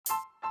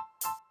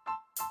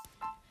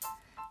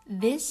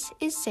This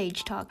is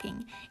Sage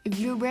Talking. If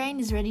your brain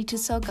is ready to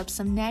soak up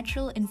some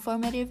natural,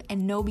 informative,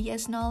 and no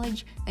BS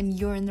knowledge, then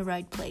you're in the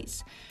right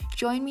place.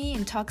 Join me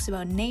in talks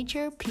about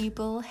nature,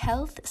 people,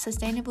 health,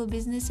 sustainable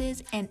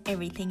businesses, and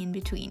everything in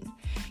between.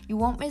 You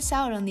won't miss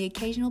out on the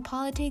occasional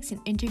politics and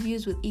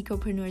interviews with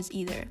ecopreneurs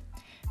either.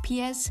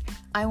 P.S.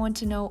 I want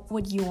to know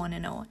what you want to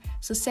know.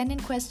 So send in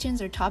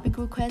questions or topic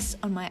requests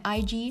on my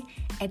IG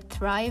at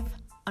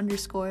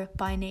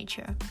thrive_by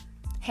nature.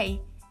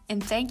 Hey,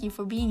 and thank you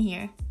for being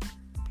here.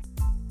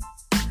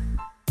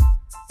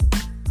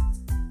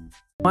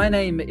 My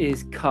name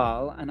is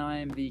Carl, and I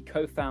am the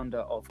co-founder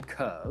of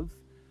Curve,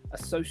 a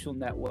social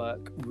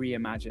network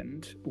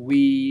reimagined.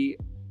 We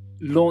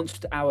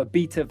launched our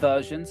beta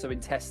version, so in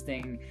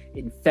testing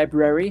in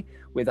February,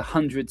 with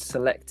 100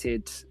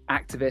 selected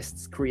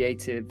activists,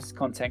 creatives,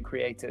 content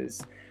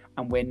creators,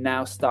 and we're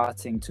now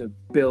starting to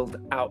build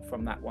out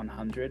from that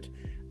 100.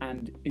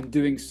 And in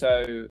doing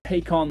so,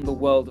 take on the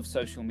world of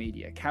social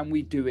media. Can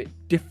we do it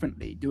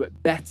differently, do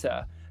it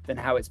better than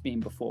how it's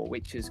been before,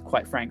 which is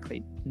quite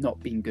frankly not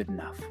been good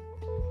enough.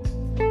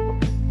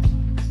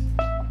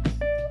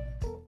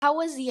 How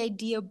was the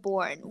idea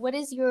born? What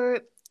is your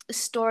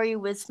story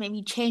with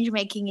maybe change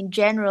making in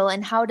general,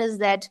 and how does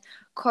that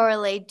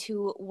correlate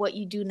to what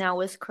you do now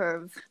with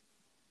Curve?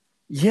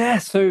 Yeah,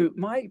 so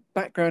my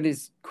background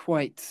is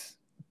quite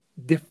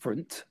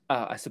different,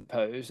 I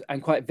suppose,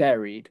 and quite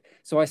varied.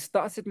 So I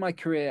started my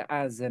career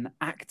as an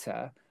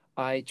actor.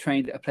 I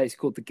trained at a place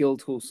called the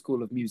Guildhall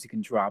School of Music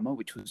and Drama,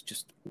 which was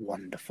just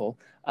wonderful,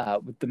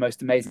 with the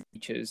most amazing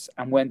teachers,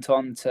 and went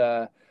on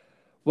to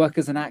work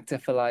as an actor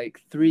for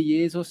like 3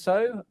 years or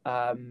so.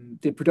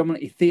 Did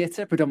predominantly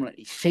theatre,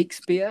 predominantly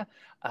Shakespeare.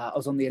 I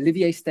was on the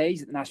Olivier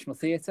stage at the National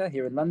Theatre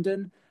here in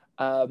London.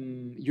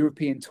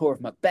 European tour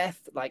of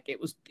Macbeth. Like it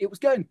was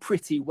going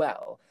pretty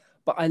well,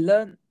 but I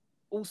learned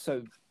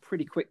also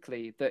pretty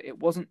quickly that it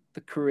wasn't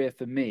the career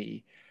for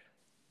me,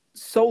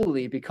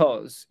 solely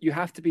because you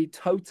have to be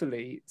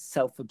totally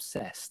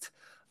self-obsessed.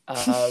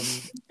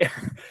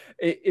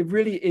 It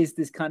really is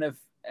this kind of,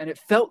 and it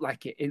felt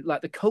like it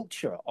like the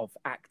culture of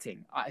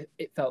acting,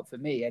 it felt for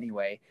me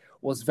anyway,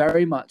 was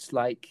very much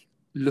like,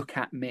 look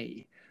at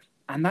me.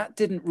 And that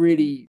didn't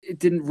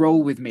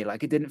roll with me.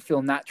 Like, it didn't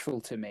feel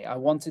natural to me. I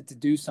wanted to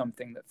do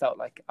something that felt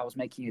like I was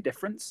making a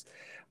difference.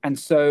 And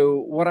so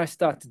what I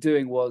started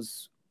doing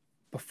was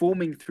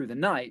performing through the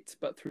night,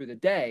 but through the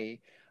day,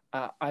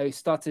 I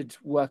started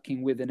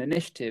working with an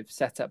initiative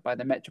set up by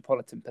the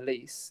Metropolitan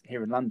Police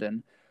here in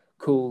London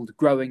called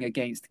Growing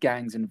Against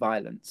Gangs and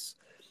Violence.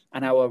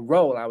 And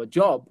our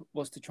job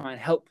was to try and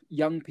help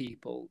young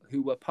people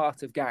who were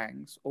part of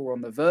gangs or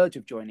on the verge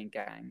of joining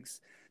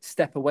gangs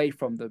step away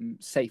from them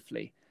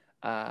safely,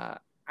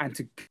 and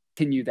to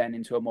continue then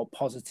into a more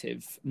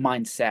positive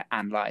mindset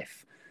and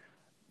life.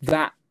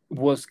 That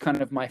was kind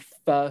of my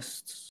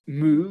first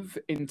move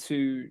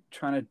into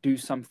trying to do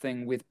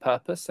something with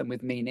purpose and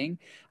with meaning.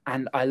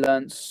 And I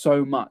learned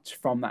so much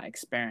from that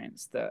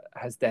experience that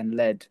has then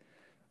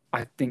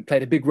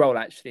played a big role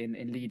actually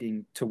in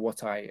leading to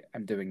what I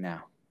am doing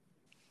now.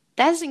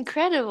 That's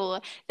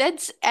incredible.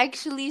 That's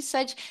actually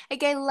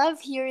I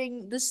love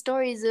hearing the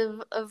stories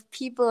of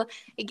people,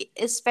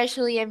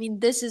 especially, I mean,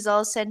 this is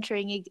all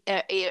centering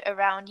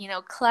around,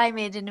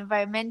 climate and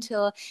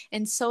environmental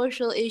and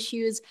social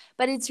issues,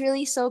 but it's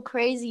really so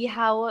crazy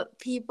how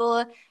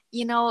people,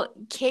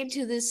 came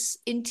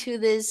into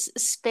this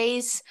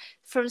space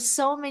from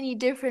so many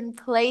different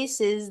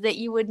places that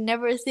you would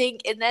never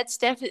think. And that's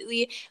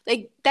definitely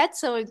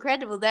that's so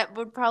incredible. That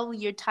would probably,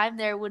 your time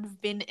there would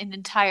have been an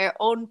entire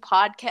own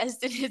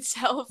podcast in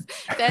itself,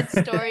 that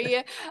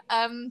story.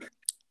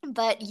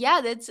 But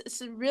yeah,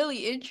 that's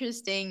really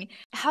interesting.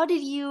 How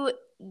did you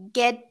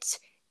get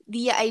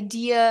the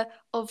idea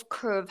of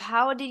Curve?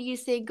 How did you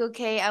think,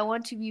 okay, I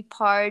want to be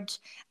part?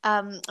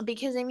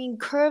 Because I mean,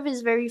 Curve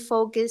is very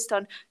focused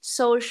on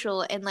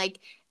social and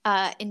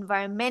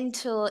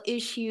environmental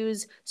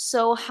issues.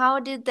 So how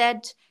did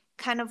that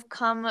kind of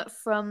come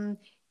from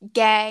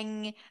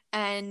gang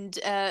and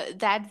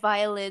that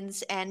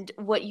violence and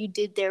what you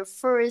did there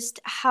first?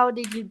 How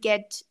did you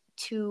get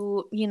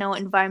to,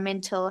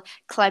 environmental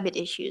climate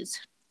issues?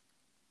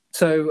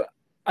 So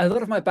a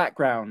lot of my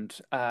background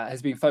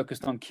has been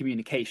focused on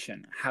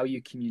communication, how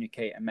you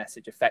communicate a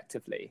message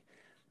effectively.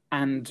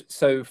 And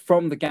so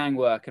from the gang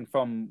work and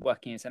from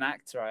working as an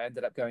actor, I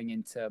ended up going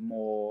into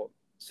more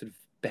sort of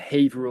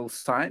behavioral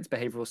science,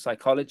 behavioral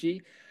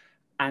psychology,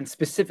 and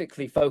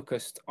specifically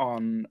focused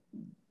on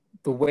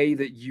the way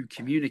that you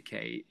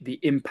communicate, the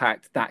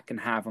impact that can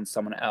have on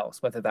someone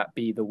else, whether that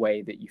be the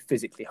way that you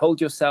physically hold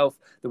yourself,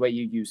 the way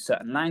you use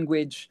certain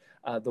language,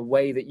 the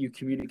way that you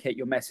communicate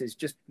your message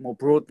just more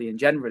broadly and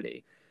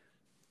generally.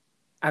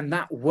 And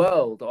that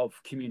world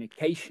of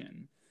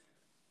communication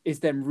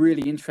is then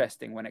really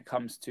interesting when it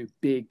comes to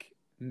big,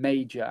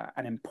 major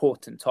and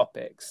important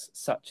topics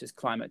such as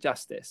climate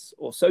justice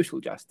or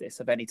social justice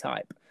of any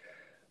type.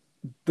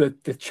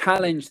 The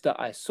challenge that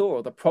I saw,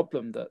 or the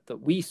problem that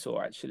we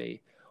saw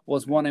actually,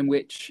 was one in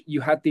which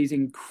you had these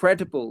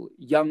incredible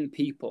young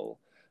people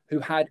who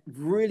had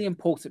really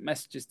important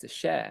messages to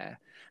share.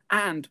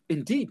 And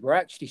indeed, we're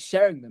actually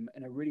sharing them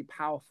in a really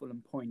powerful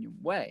and poignant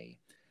way.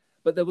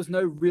 But there was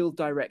no real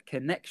direct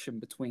connection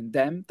between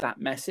them, that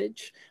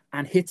message,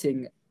 and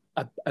hitting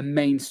a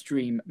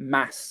mainstream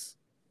mass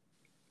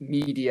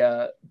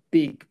media,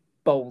 big,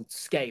 bold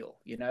scale,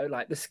 you know,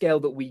 like the scale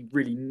that we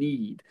really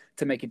need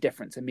to make a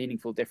difference, a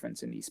meaningful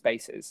difference in these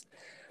spaces.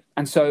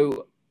 And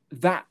so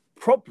that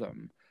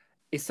problem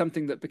is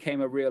something that became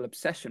a real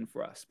obsession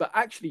for us. But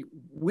actually,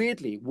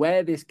 weirdly,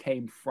 where this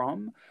came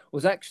from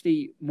was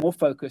actually more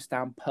focused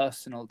down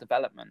personal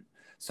development.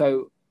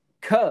 So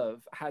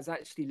Curve has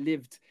actually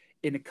lived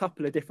in a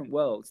couple of different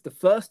worlds. The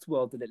first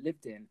world that it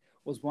lived in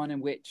was one in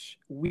which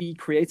we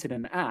created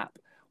an app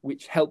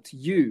which helped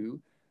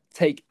you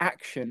take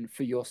action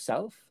for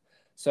yourself.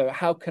 So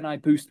how can I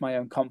boost my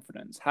own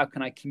confidence? How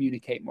can I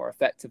communicate more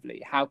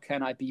effectively? How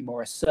can I be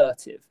more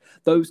assertive?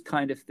 Those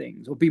kind of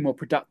things, or be more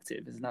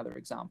productive is another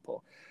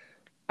example.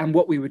 And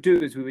what we would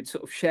do is we would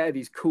sort of share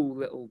these cool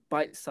little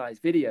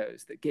bite-sized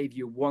videos that gave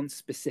you one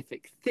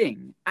specific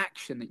thing,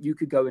 action that you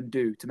could go and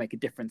do to make a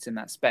difference in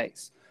that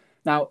space.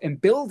 Now, in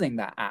building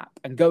that app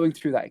and going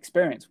through that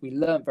experience, we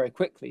learned very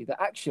quickly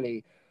that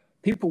actually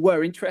people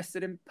were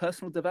interested in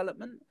personal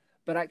development,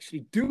 but actually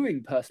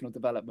doing personal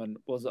development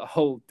was a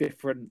whole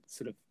different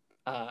sort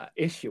of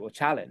issue or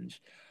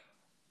challenge.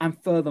 And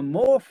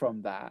furthermore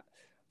from that,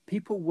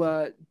 people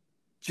were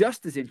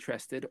just as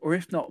interested, or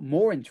if not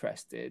more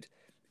interested,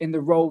 in the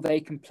role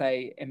they can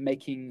play in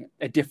making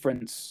a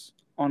difference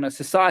on a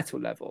societal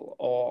level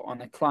or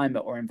on a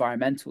climate or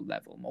environmental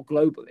level more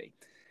globally.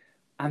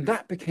 And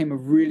that became a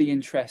really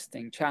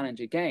interesting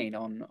challenge again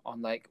on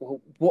like, well,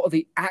 what are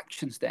the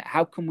actions there?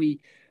 How can we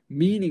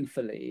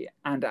meaningfully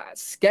and at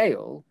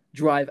scale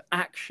drive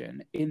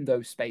action in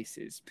those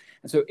spaces?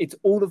 And so it's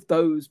all of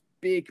those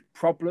big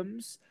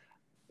problems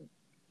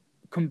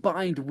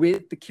combined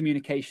with the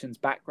communications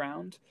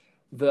background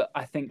that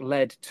I think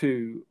led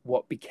to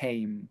what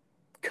became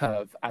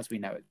Curve as we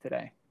know it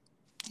today.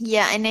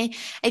 Yeah, and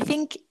I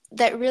think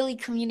that really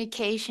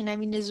communication, I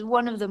mean, is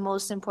one of the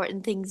most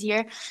important things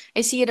here.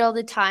 I see it all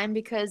the time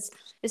because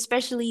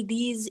especially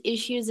these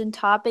issues and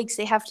topics,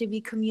 they have to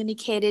be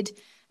communicated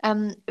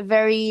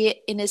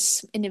very in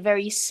a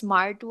very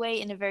smart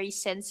way, in a very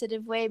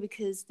sensitive way,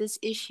 because this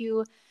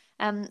issue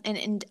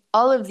and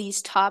all of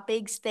these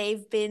topics,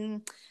 they've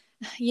been,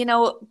 you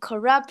know,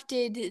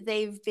 corrupted,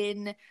 they've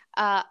been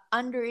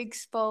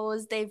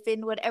underexposed, they've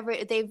been whatever,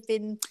 they've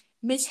been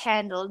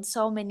mishandled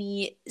so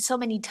many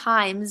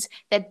times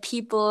that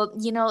people,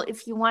 you know,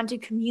 if you want to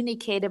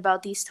communicate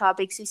about these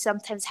topics, you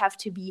sometimes have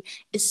to be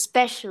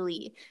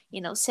especially,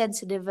 you know,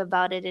 sensitive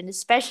about it and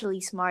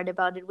especially smart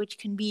about it, which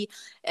can be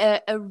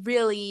a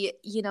really,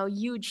 you know,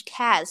 huge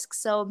task.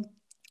 So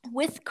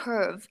with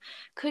Curve,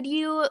 could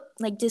you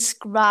like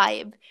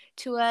describe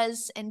to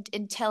us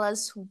and tell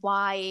us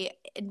why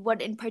and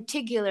what in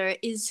particular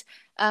is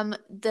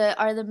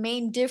the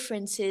main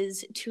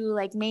differences to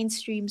like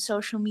mainstream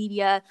social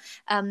media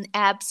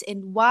apps,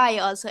 and why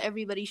also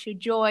everybody should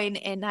join?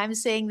 And I'm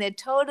saying that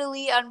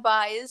totally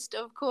unbiased,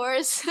 of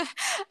course,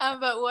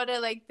 but what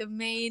are like the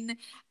main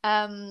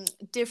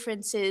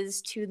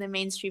differences to the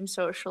mainstream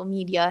social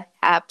media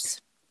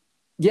apps?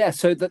 Yeah,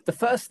 so the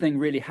first thing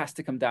really has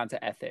to come down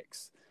to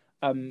ethics.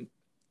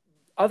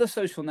 Other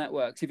social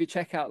networks, if you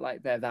check out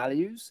like their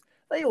values,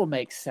 they all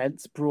make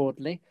sense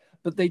broadly,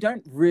 but they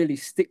don't really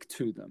stick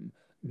to them,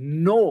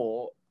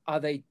 nor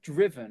are they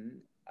driven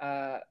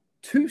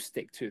to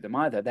stick to them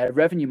either. Their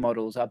revenue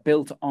models are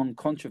built on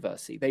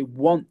controversy. They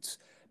want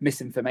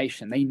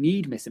misinformation. They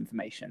need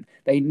misinformation.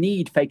 They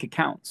need fake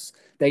accounts.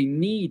 They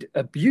need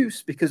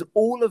abuse, because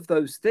all of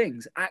those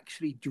things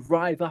actually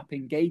drive up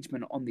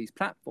engagement on these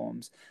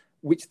platforms,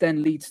 which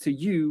then leads to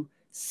you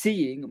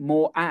seeing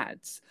more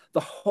ads.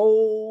 The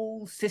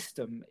whole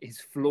system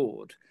is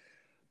flawed.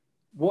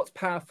 What's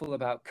powerful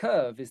about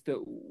Curve is that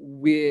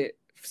we're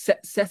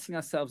setting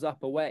ourselves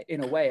up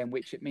in a way in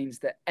which it means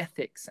that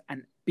ethics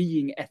and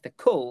being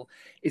ethical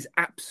is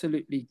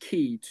absolutely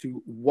key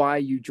to why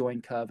you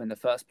join Curve in the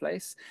first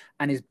place,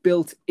 and is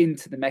built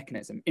into the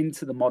mechanism,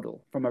 into the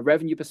model from a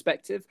revenue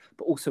perspective,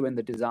 but also in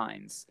the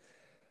designs.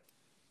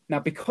 Now,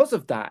 because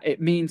of that,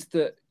 it means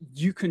that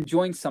you can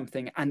join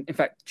something, and in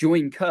fact,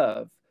 join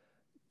Curve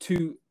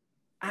to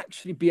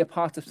actually be a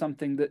part of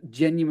something that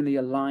genuinely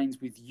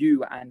aligns with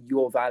you and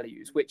your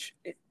values, which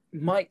it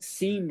might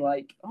seem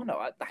like, oh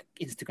no, that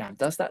Instagram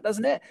does that,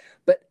 doesn't it?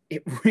 But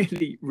it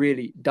really,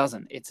 really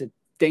doesn't. It's a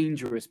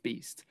dangerous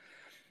beast.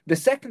 The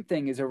second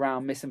thing is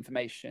around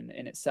misinformation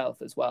in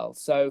itself as well.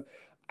 So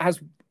as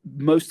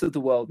most of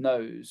the world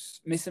knows,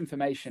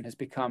 misinformation has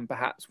become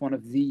perhaps one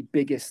of the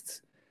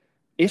biggest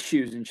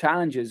issues and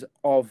challenges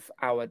of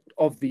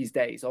these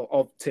days, or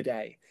of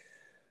today.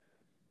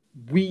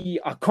 We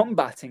are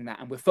combating that,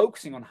 and we're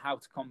focusing on how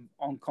to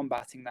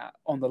combating that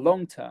on the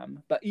long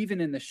term. But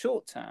even in the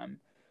short term,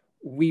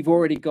 we've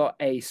already got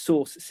a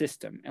source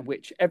system in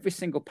which every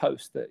single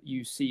post that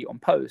you see on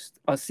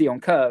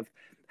Curve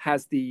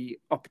has the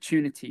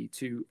opportunity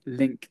to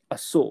link a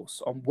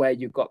source on where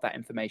you got that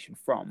information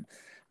from.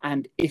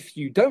 And if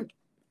you don't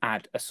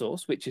add a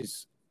source, which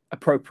is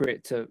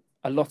appropriate to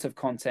a lot of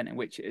content in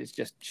which it is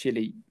just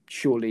surely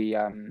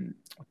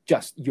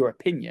just your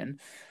opinion,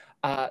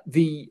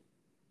 the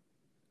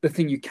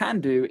thing you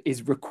can do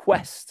is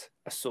request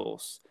a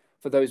source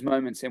for those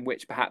moments in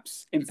which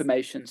perhaps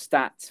information,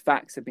 stats,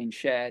 facts have been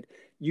shared.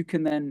 You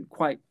can then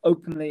quite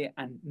openly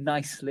and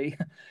nicely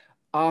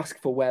ask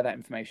for where that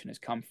information has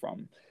come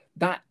from.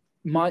 That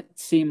might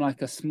seem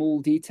like a small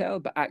detail,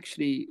 but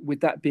actually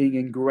with that being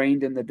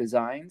ingrained in the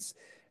designs,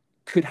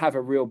 could have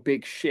a real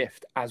big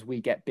shift as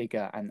we get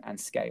bigger and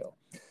scale.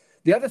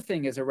 The other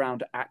thing is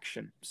around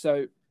action.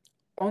 So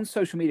on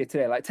social media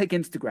today, like take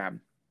Instagram,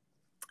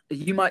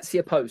 you might see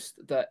a post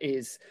that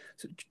is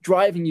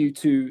driving you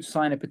to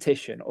sign a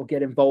petition or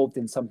get involved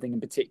in something in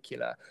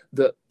particular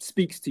that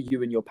speaks to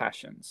you and your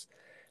passions.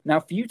 Now,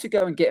 for you to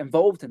go and get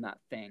involved in that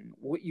thing,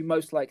 what you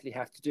most likely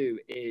have to do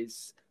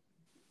is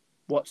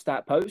watch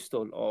that post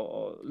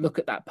or look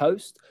at that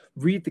post,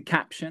 read the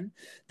caption,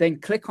 then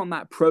click on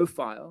that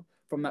profile.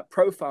 From that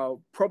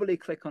profile, probably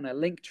click on a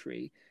link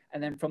tree.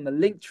 And then from the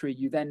link tree,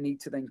 you then need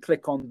to then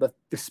click on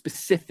the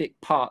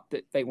specific part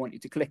that they want you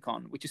to click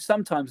on, which is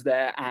sometimes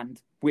there and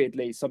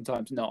weirdly,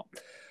 sometimes not.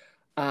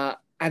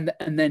 And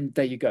then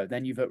there you go.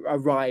 Then you've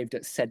arrived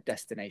at said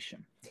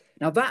destination.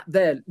 Now that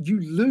there, you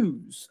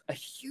lose a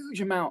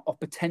huge amount of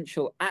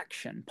potential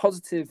action,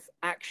 positive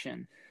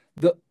action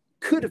that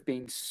could have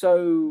been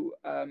so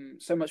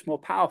much more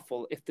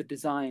powerful if the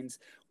designs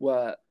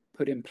were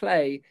put in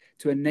play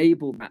to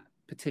enable that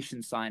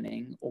petition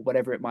signing or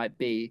whatever it might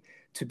be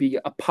to be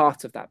a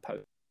part of that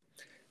post.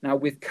 Now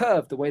with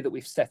Curve, the way that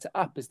we've set it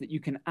up is that you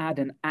can add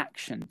an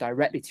action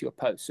directly to your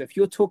post. So if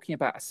you're talking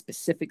about a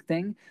specific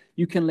thing,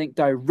 you can link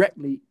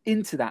directly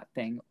into that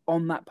thing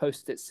on that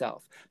post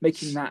itself,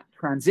 making that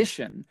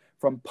transition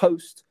from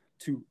post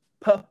to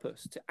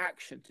purpose to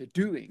action to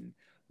doing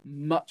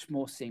much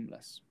more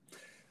seamless.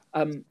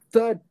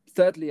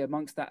 Thirdly,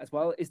 amongst that as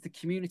well, is the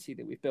community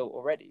that we've built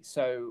already.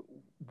 So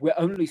we're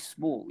only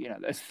small,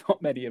 there's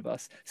not many of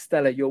us.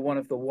 Stella, you're one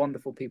of the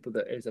wonderful people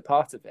that is a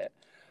part of it.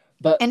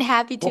 And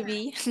happy to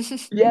be.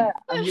 Yeah,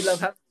 and you love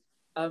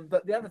having.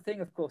 But the other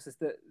thing, of course, is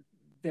that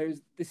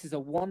this is a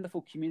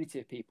wonderful community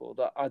of people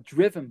that are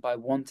driven by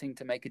wanting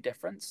to make a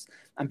difference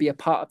and be a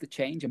part of the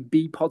change and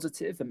be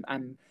positive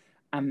and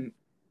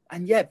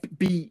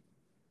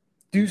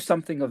do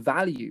something of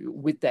value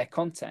with their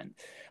content.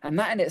 And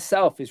that in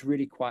itself is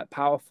really quite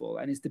powerful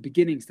and is the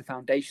beginnings, the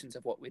foundations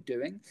of what we're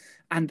doing.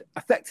 And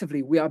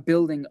effectively, we are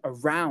building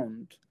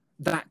around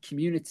that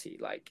community.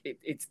 Like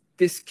it's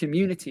this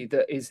community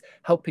that is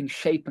helping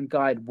shape and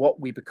guide what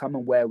we become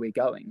and where we're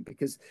going.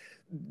 Because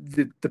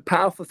the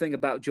powerful thing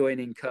about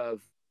joining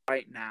Curve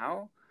right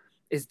now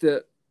is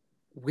that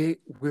we're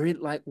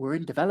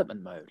in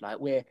development mode. Like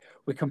we're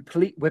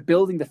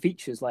building the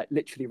features like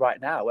literally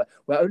right now.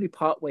 We're only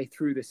partway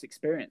through this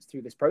experience,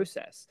 through this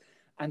process.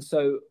 And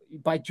so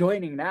by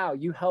joining now,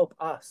 you help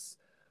us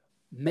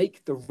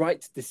make the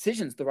right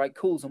decisions, the right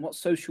calls on what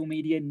social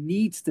media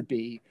needs to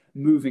be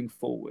moving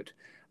forward,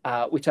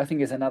 which I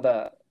think is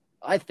another,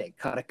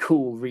 kind of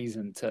cool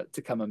reason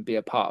to come and be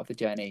a part of the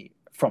journey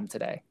from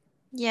today.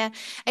 Yeah,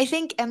 I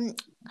think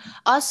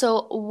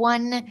also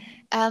one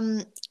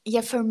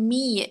for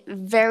me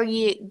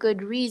very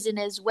good reason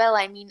as well.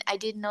 I mean, I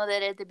didn't know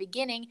that at the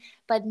beginning,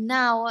 but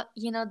now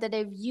that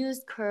I've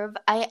used Curve,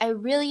 I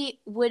really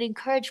would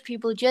encourage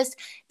people. Just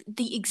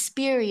the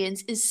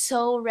experience is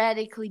so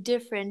radically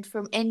different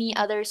from any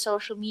other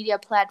social media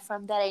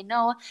platform that I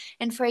know.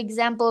 And for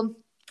example,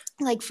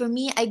 like for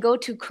me, I go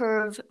to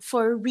Curve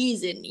for a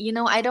reason.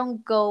 I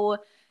don't go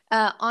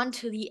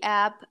onto the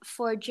app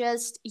for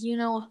just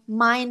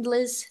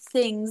mindless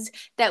things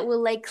that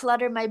will like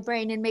clutter my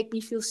brain and make me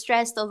feel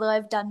stressed, although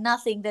I've done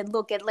nothing than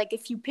look at like a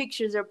few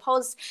pictures or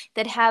posts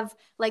that have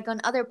like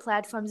on other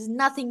platforms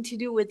nothing to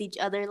do with each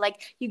other.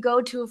 Like you go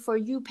to a For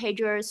You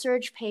page or a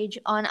search page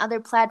on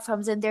other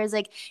platforms and there's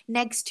like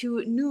next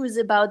to news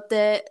about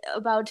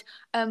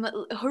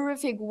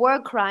horrific war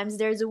crimes,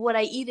 there's a what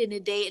I eat in a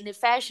day in a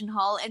fashion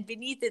hall, and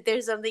beneath it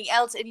there's something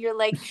else, and you're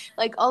like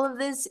all of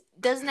this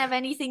doesn't have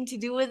anything to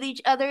do with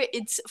each other.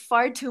 It's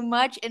far too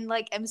much, and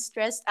like I'm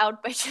stressed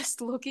out by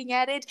just looking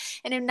at it,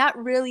 and I'm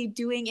not really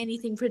doing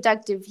anything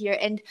productive here.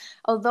 And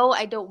although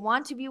I don't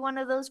want to be one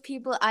of those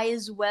people, I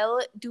as well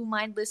do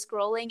mindless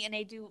scrolling and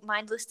I do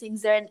mindless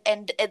things there,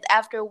 and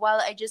after a while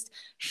I just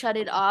shut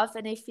it off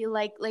and I feel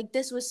like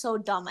this was so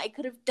dumb. I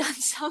could have done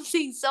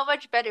something so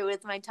much better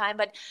with my time.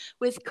 But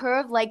with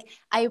Curve, like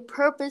I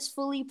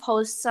purposefully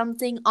post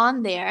something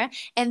on there,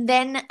 and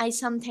then I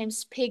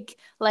sometimes pick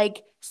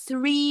like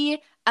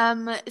three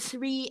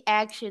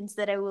actions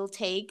that I will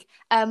take,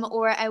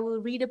 or I will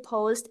read a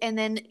post and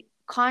then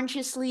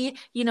consciously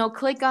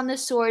click on the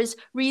source,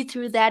 read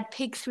through that,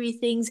 pick three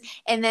things,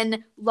 and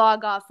then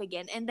log off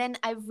again. And then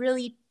I've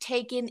really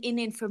taken in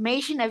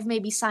information. I've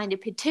maybe signed a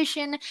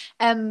petition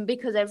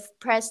because I've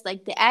pressed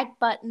like the act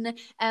button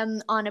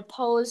on a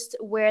post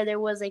where there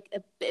was like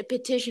a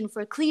petition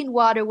for clean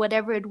water,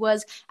 whatever it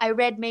was. I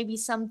read maybe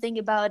something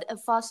about a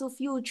fossil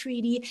fuel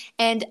treaty,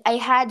 and I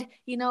had,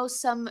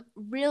 some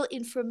real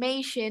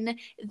information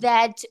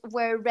that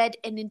where I read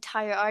an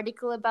entire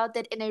article about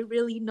that, and I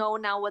really know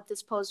now what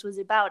this post was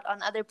about.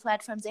 On other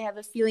platforms, I have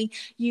a feeling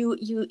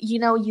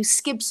you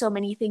skip so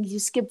many things. You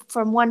skip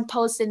from one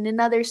post and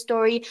another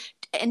story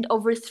and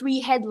over three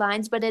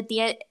headlines, but at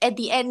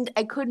the end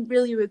I couldn't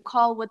really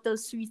recall what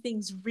those three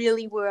things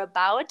really were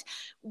about,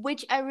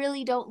 which I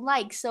really don't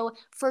like. So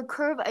for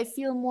Curve, I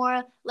feel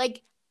more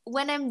like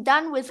when I'm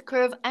done with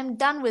Curve, I'm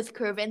done with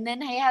Curve, and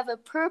then I have a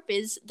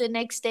purpose the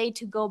next day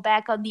to go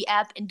back on the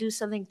app and do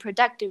something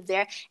productive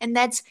there. And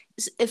that's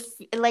if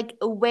like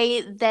a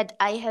way that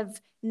I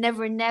have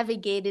never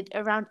navigated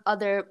around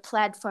other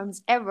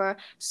platforms ever.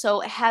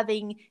 So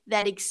having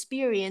that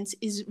experience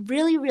is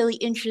really, really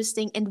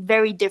interesting and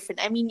very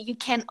different. I mean, you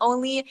can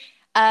only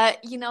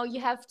you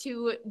have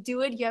to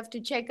do it. You have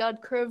to check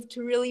out Curve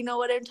to really know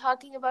what I'm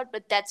talking about,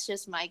 but that's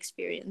just my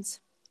experience.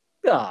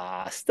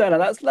 Ah, Stella,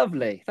 that's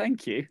lovely.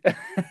 Thank you.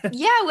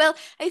 Yeah, well,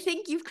 I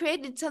think you've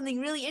created something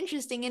really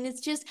interesting, and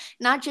it's just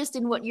not just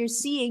in what you're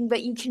seeing,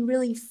 but you can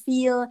really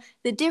feel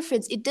the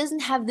difference. It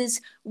doesn't have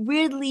this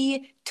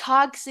weirdly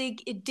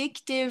toxic,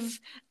 addictive,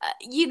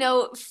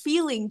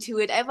 feeling to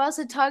it. I've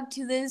also talked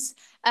to this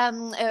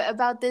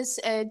about this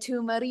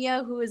to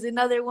Maria, who is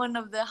another one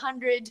of the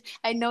 100.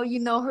 I know you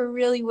know her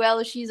really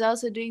well. She's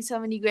also doing so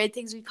many great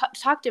things. We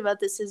talked about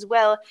this as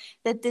well,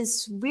 that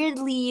this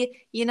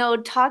weirdly,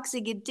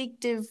 toxic,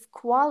 addictive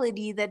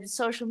quality that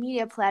social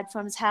media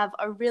platforms have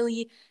are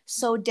really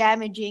so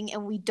damaging,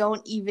 and we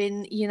don't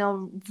even,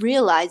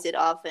 realize it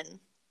often.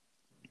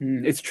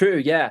 It's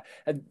true, yeah.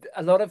 And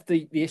a lot of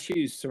the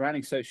issues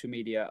surrounding social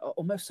media are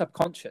almost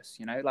subconscious,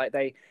 like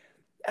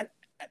and,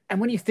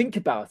 and when you think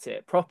about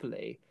it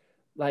properly,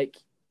 like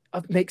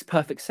it makes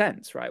perfect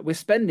sense, right? We're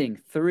spending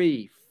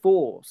 3,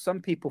 4,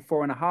 some people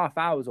 4.5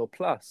 hours or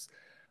plus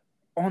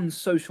on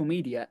social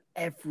media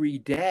every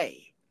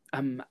day.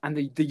 And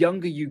the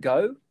younger you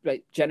go,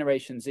 like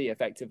Generation Z,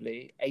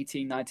 effectively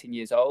 18, 19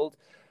 years old,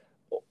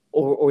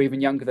 or even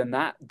younger than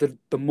that,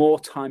 the more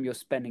time you're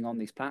spending on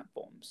these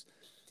platforms.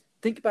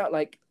 Think about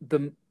like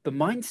the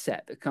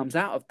mindset that comes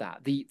out of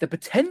that, the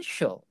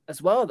potential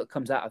as well that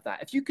comes out of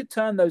that. If you could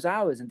turn those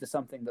hours into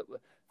something that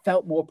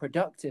felt more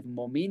productive and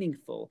more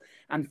meaningful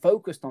and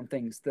focused on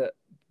things that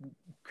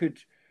could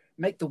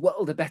make the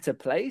world a better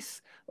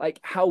place, like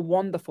how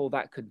wonderful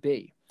that could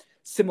be.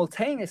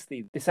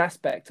 Simultaneously, this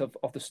aspect of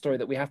the story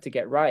that we have to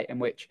get right, in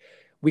which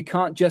we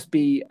can't just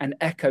be an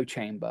echo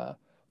chamber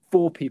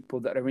for people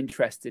that are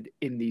interested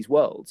in these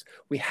worlds.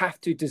 We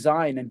have to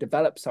design and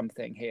develop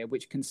something here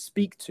which can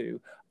speak to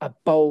a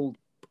bold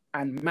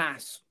and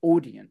mass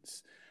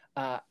audience.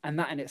 And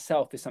that in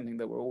itself is something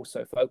that we're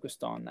also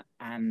focused on,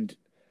 and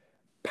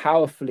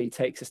powerfully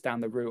takes us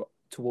down the route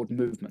toward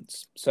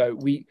movements. So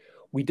we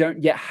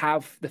don't yet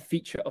have the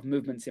feature of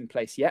movements in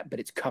place yet, but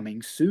it's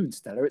coming soon,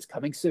 Stella. It's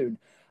coming soon.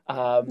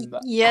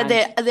 Yeah,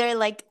 And they're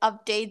like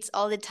updates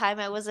all the time.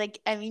 I was like,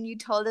 I mean, you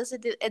told us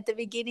at the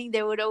beginning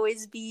there would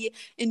always be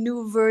a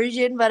new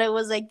version, but I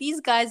was like,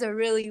 these guys are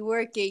really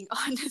working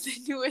on the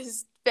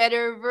newest,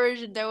 better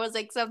version. There was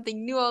like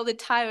something new all the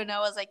time, and I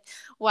was like,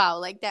 wow,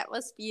 like that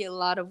must be a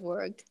lot of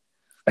work.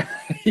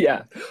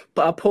 yeah,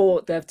 but our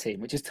poor dev team,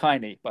 which is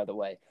tiny, by the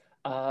way,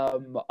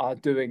 are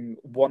doing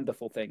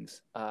wonderful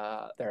things.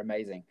 They're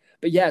amazing.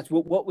 But yes,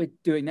 what we're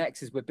doing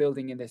next is we're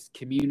building in this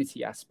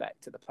community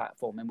aspect to the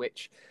platform, in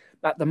which,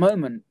 at the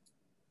moment,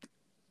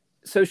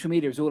 social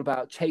media is all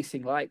about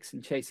chasing likes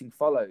and chasing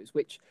follows,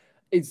 which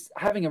is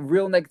having a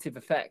real negative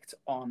effect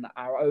on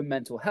our own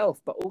mental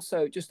health, but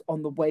also just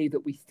on the way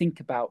that we think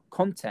about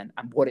content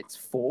and what it's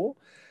for,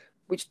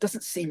 which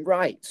doesn't seem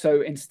right.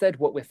 So instead,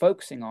 what we're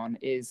focusing on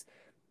is,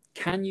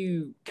 can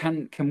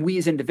we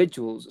as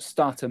individuals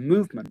start a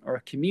movement or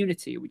a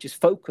community which is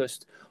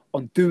focused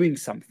on doing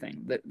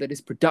something that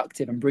is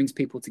productive and brings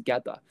people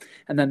together?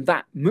 And then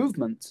that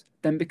movement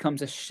then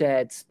becomes a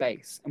shared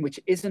space, and which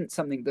isn't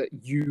something that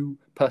you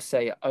per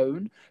se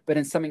own, but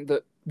in something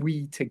that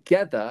we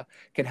together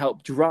can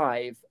help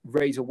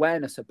raise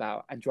awareness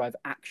about, and drive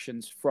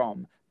actions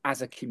from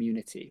as a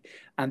community.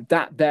 And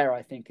that there,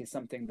 I think, is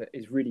something that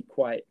is really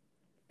quite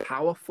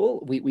powerful.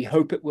 We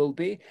hope it will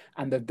be.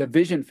 And the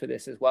vision for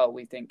this as well,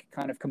 we think,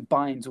 kind of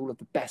combines all of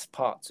the best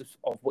parts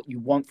of what you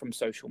want from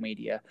social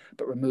media,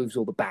 but removes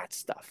all the bad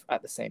stuff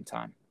at the same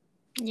time.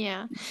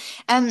 Yeah.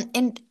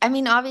 And I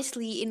mean,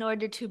 obviously, in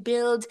order to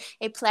build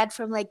a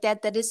platform like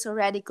that is so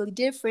radically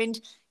different,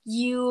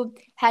 you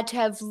had to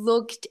have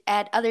looked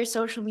at other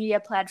social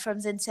media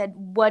platforms and said,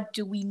 what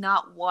do we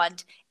not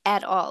want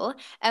at all?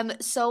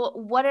 So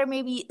what are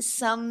maybe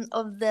some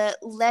of the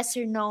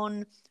lesser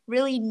known,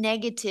 really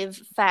negative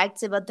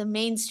facts about the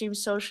mainstream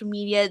social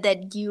media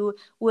that you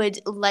would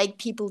like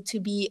people to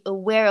be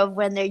aware of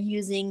when they're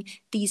using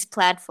these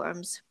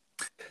platforms?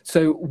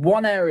 So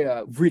one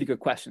area, really good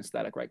question,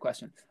 Stella, great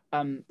question.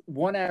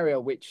 One area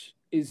which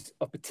is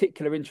of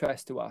particular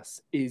interest to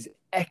us is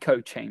echo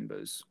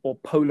chambers or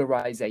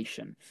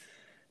polarization.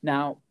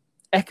 Now,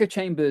 echo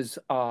chambers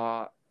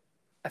are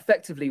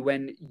effectively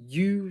when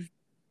you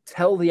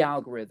tell the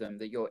algorithm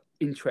that you're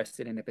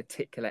interested in a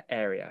particular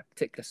area,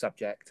 particular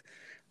subject,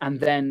 and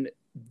then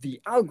the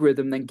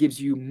algorithm then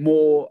gives you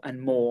more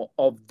and more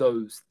of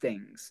those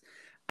things.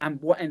 And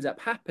what ends up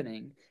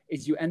happening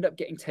is you end up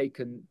getting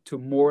taken to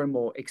more and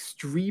more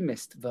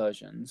extremist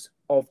versions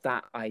of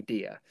that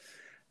idea.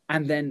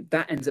 And then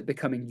that ends up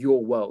becoming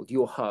your world,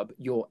 your hub,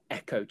 your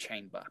echo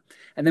chamber.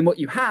 And then what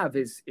you have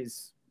is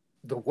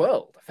the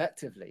world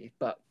effectively,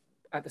 but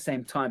at the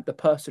same time, the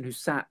person who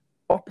sat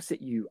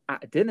opposite you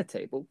at a dinner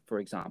table, for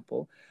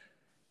example,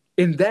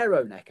 in their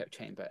own echo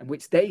chamber, in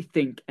which they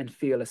think and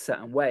feel a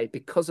certain way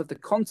because of the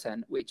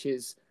content which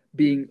is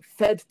being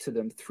fed to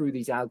them through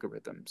these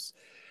algorithms.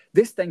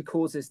 This then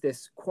causes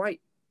this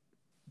quite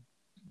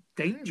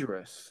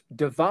dangerous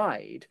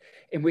divide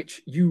in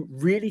which you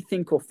really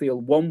think or feel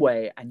one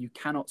way and you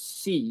cannot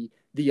see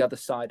the other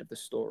side of the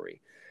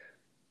story.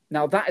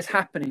 Now, that is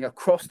happening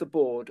across the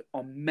board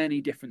on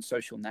many different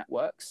social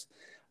networks.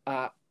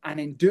 And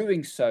in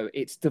doing so,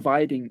 it's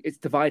dividing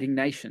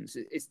nations.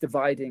 It's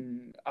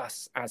dividing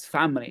us as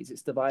families.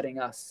 It's dividing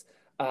us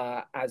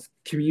as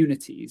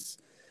communities.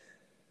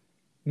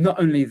 Not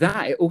only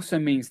that, it also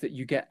means that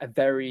you get a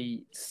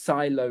very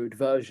siloed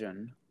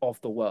version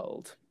of the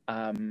world.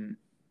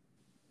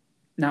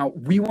 Now,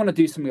 we want to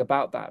do something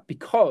about that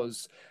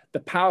because the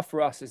power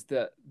for us is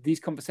that these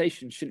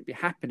conversations shouldn't be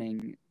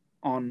happening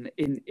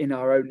in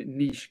our own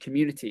niche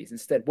communities.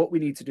 Instead, what we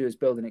need to do is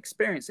build an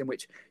experience in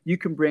which you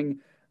can bring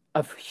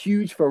a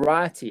huge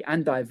variety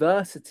and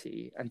diverse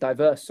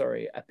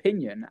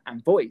opinion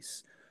and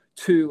voice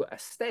to a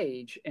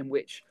stage in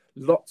which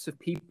lots of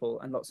people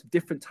and lots of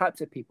different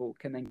types of people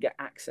can then get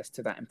access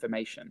to that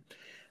information.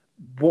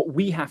 What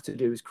we have to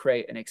do is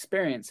create an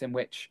experience in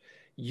which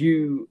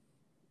you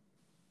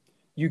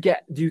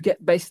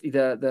get basically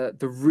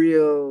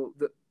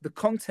the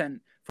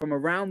content from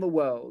around the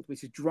world,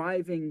 which is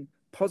driving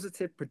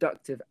positive,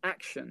 productive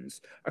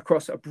actions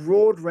across a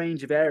broad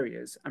range of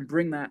areas and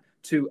bring that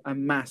to a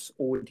mass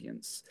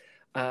audience.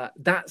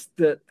 That's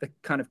the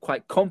kind of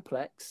quite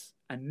complex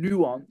and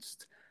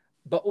nuanced,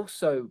 but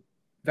also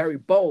very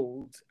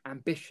bold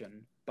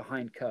ambition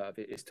behind Curve.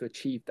 It is to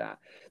achieve that,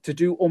 to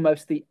do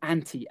almost the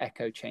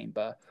anti-echo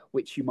chamber,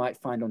 which you might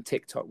find on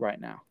TikTok right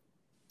now.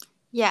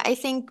 Yeah, I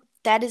think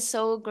that is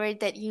so great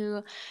that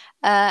you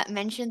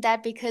mentioned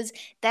that, because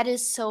that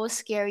is so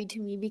scary to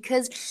me.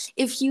 Because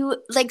if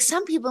you, like,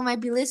 some people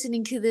might be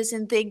listening to this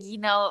and think,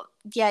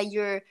 yeah,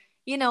 you're,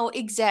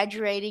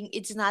 exaggerating.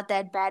 It's not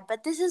that bad.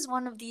 But this is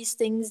one of these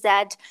things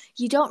that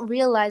you don't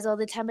realize all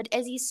the time. But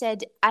as you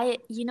said,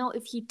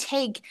 if you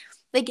take,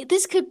 like,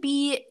 this could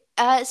be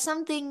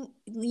something,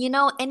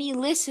 any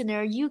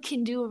listener, you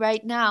can do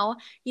right now.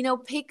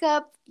 Pick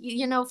up,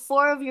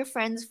 four of your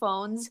friends'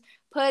 phones,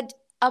 put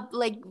up,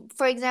 like,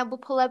 for example,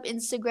 pull up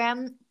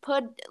Instagram,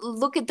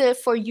 look at the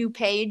For You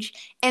page,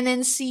 and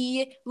then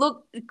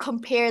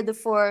compare the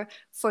For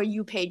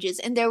You pages,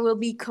 and there will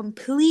be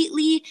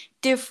completely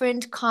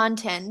different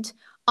content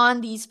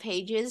on these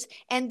pages.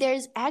 And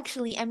there's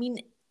actually, I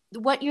mean,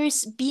 what you're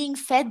being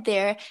fed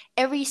there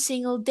every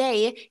single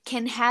day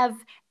can have,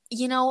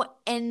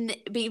 and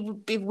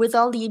with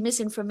all the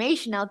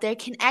misinformation out there,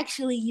 can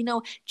actually,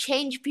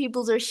 change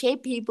people's or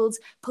shape people's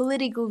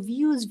political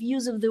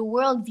views of the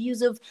world,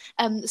 views of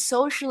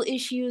social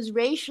issues,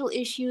 racial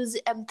issues,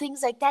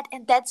 things like that.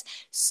 And that's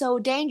so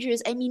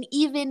dangerous. I mean,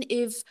 even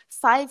if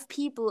 5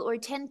 people or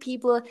 10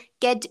 people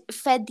get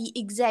fed the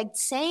exact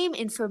same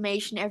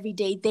information every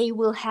day, they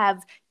will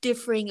have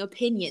differing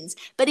opinions.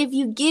 But if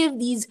you give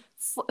these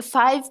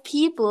 5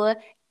 people,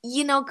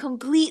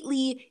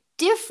 completely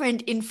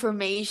different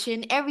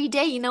information every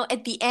day,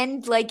 at the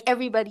end, like,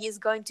 everybody is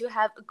going to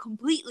have a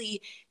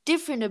completely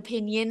different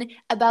opinion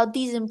about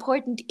these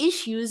important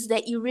issues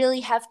that you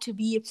really have to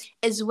be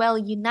as well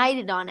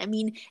united on. I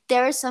mean,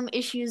 there are some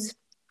issues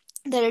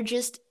that are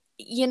just,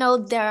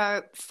 there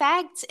are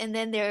facts, and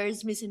then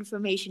there's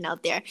misinformation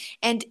out there,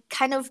 and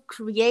kind of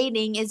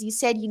creating, as you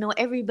said,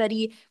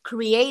 everybody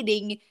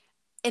creating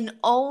an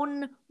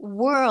own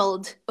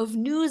world of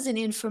news and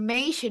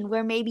information,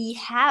 where maybe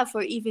half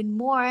or even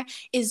more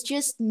is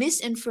just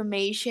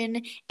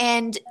misinformation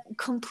and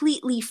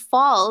completely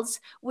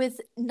false,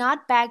 with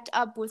not backed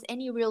up with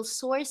any real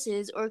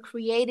sources, or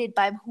created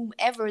by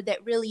whomever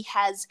that really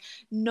has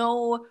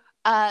no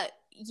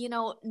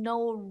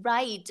no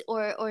right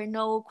or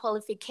no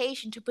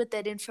qualification to put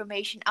that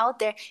information out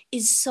there,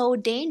 is so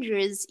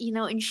dangerous,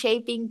 in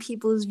shaping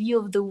people's view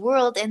of the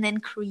world, and then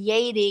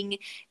creating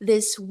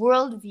this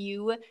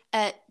worldview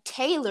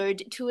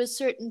tailored to a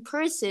certain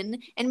person,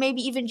 and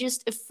maybe even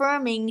just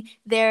affirming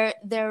their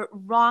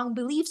wrong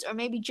beliefs, or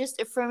maybe just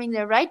affirming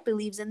their right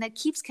beliefs. And that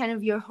keeps kind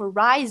of your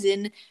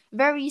horizon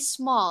very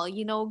small,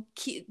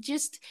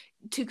 just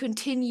to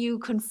continue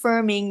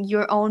confirming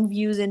your own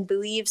views and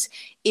beliefs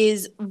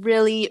is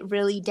really,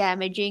 really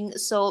damaging.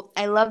 So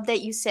I love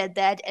that you said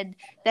that, and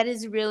that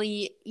is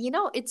really,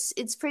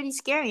 it's pretty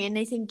scary, and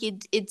I think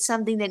it's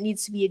something that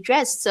needs to be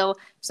addressed. So if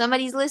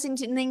somebody's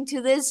listening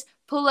to this,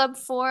 pull up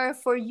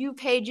For You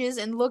pages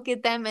and look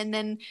at them, and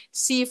then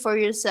see for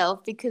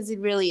yourself, because it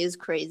really is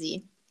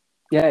crazy.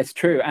 Yeah, it's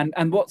true.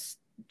 And what's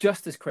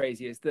just as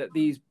crazy is that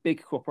these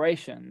big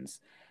corporations,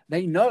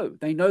 they know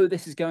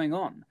this is going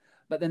on,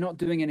 but they're not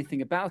doing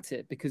anything about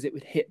it because it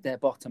would hit their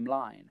bottom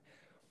line.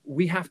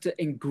 We have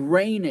to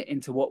ingrain it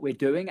into what we're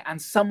doing,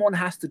 and someone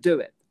has to do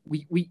it.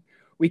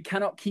 We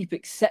cannot keep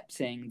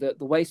accepting that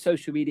the way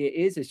social media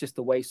is just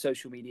the way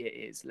social media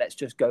is. Let's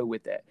just go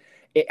with it.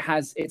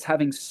 It's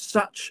having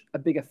such a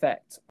big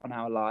effect on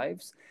our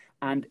lives,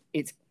 and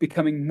it's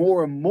becoming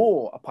more and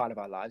more a part of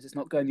our lives. It's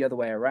not going the other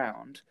way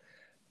around.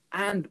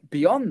 And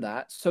beyond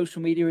that,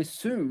 social media is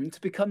soon to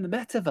become the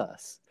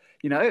metaverse.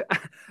 You know,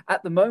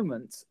 at the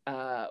moment,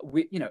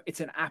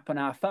 it's an app on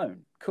our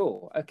phone.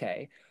 Cool.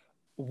 Okay.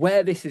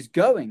 Where this is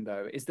going,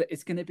 though, is that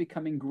it's going to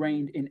become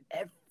ingrained in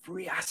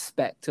every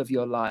aspect of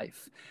your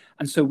life.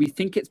 And so we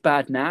think it's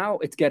bad now,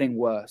 it's getting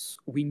worse.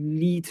 We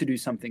need to do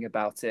something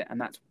about it.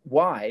 And that's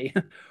why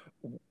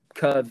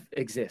Curve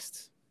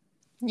exists.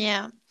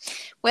 Yeah.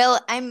 Well,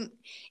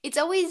 it's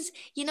always,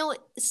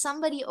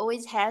 somebody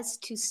always has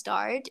to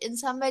start, and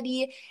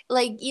somebody,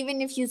 like, even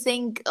if you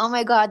think, oh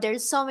my God,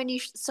 there's so many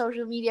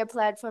social media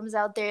platforms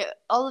out there,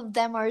 all of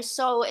them are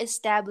so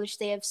established,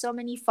 they have so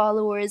many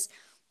followers.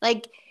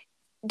 Like,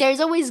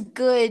 there's always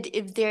good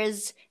if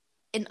there's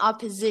an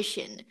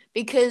opposition,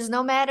 because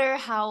no matter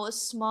how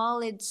small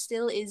it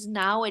still is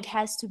now, it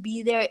has to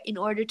be there in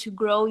order to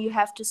grow. You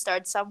have to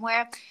start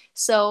somewhere.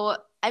 So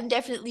I'm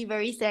definitely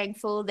very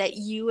thankful that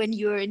you and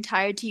your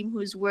entire team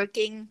who's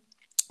working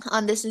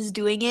on this is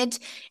doing it.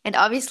 And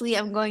obviously,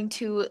 I'm going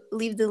to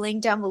leave the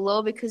link down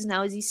below, because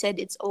now, as you said,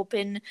 it's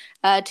open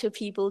to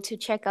people to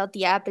check out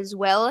the app as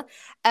well.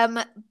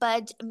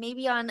 But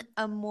maybe on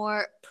a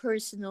more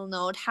personal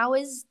note, how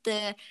is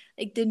the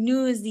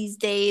news these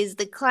days,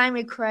 the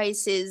climate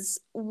crisis,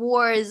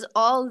 wars,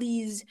 all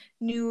these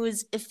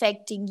news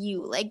affecting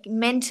you, like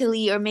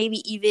mentally, or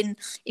maybe even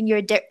in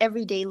your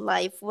everyday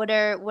life? What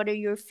are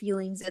your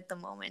feelings at the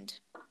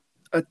moment?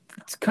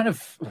 It's kind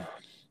of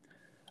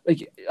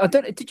like, I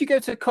don't. Did you go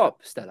to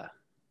COP, Stella?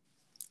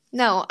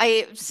 No, No.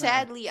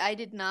 I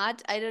did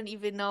not. I don't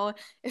even know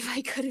if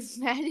I could have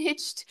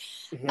managed.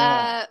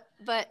 Yeah.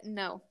 But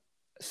no.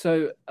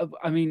 So,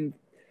 I mean,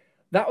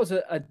 that was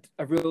a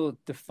real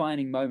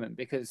defining moment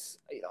because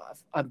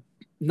I'm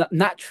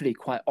naturally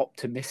quite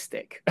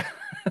optimistic.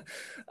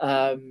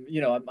 I'm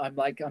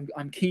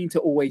keen to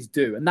always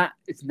do, and that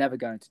is never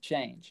going to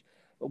change.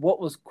 But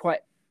what was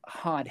quite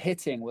hard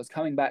hitting was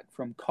coming back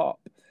from COP.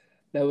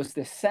 There was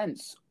this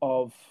sense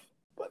of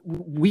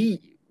we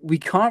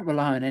can't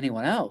rely on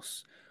anyone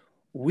else.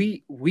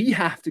 We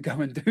have to go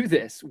and do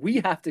this.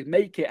 We have to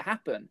make it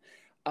happen.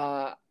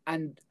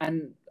 And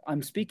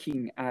I'm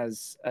speaking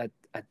as a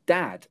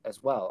dad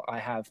as well. I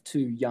have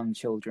two young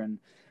children,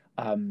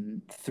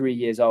 3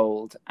 years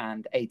old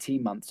and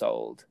 18 months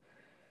old.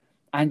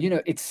 And,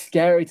 it's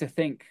scary to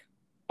think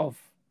of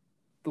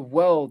the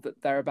world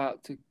that they're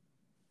about to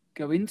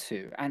go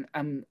into. And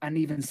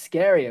even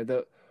scarier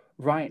that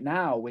right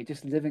now we're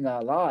just living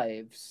our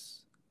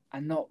lives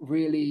and not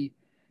really,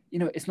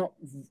 it's not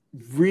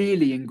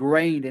really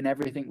ingrained in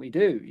everything we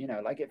do.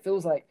 Like, it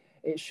feels like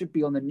it should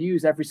be on the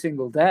news every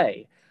single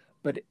day,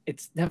 but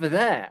it's never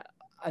there.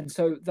 And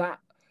so that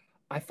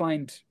I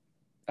find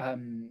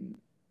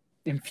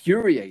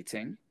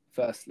infuriating,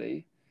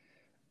 firstly,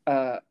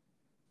 uh,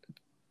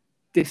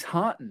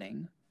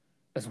 disheartening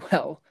as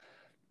well,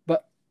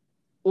 but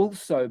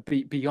also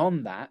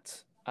beyond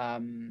that,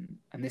 and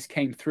this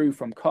came through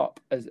from COP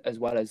as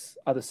well as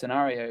other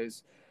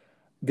scenarios,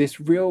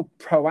 this real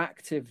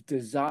proactive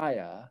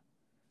desire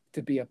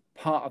to be a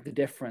part of the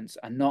difference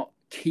and not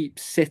keep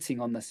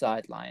sitting on the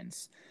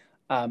sidelines.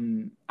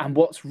 And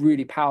what's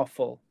really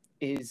powerful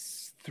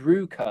is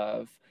through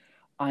Curve,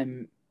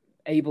 I'm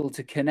able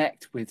to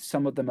connect with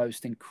some of the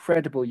most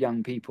incredible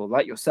young people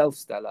like yourself,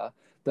 Stella,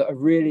 that are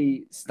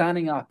really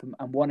standing up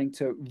and wanting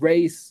to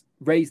raise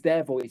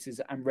their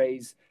voices and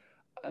raise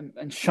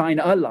and shine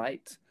a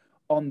light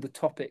on the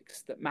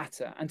topics that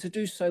matter, and to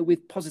do so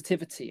with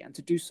positivity, and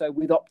to do so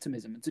with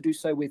optimism, and to do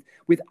so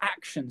with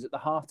actions at the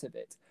heart of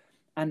it.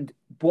 And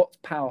what's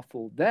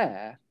powerful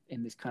there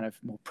in this kind of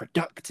more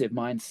productive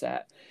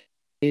mindset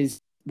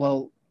is,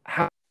 well,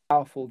 how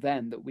powerful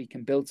then that we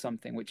can build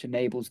something which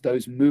enables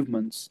those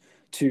movements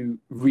to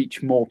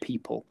reach more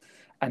people.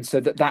 And so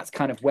that's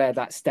kind of where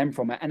that stemmed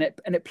from. And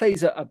it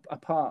plays a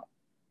part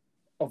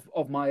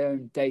of my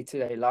own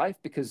day-to-day life,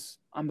 because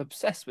I'm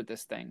obsessed with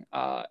this thing.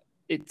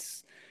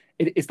 It's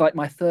like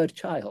my third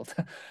child.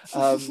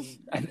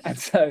 And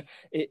so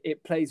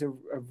it plays a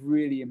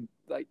really,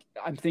 like,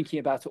 I'm thinking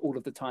about it all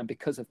of the time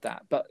because of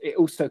that. But it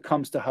also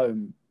comes to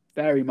home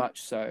very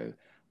much so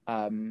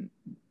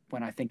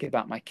when I think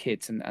about my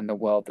kids and the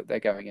world that they're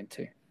going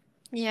into.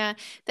 Yeah,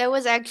 that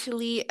was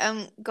actually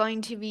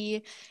going to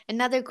be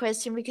another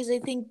question, because I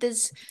think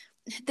this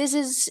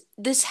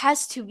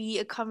has to be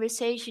a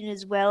conversation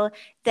as well,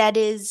 that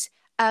is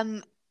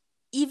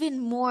even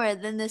more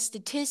than the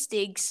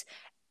statistics.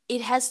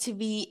 It has to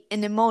be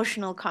an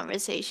emotional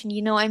conversation.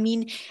 I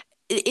mean,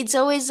 it's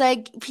always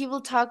like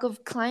people talk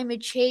of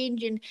climate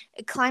change and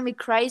a climate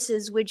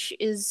crisis, which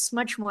is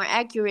much more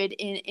accurate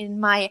in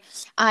my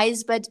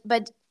eyes. But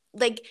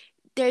like,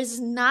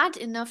 there's not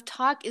enough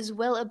talk as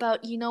well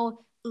about,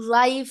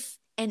 life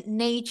and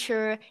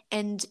nature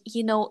and,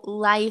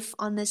 life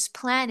on this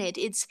planet.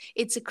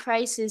 It's a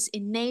crisis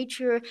in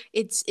nature,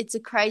 it's a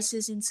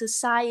crisis in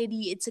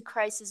society, it's a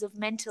crisis of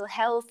mental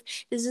health.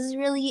 This is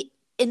really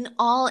an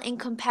all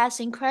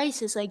encompassing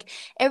crisis. Like,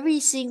 every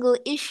single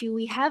issue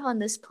we have on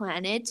this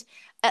planet,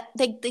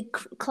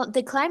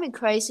 the climate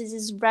crisis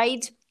is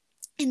right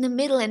in the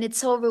middle, and it's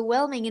so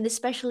overwhelming. And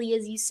especially,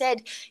 as you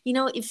said,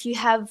 if you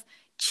have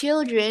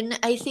children,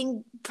 I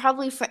think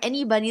probably for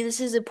anybody,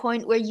 this is a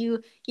point where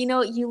you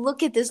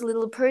look at this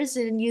little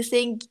person and you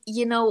think,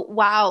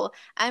 wow,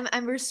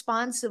 I'm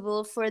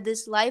responsible for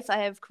this life I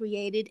have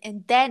created.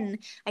 And then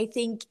I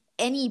think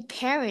any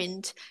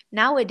parent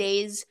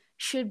nowadays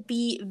should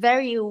be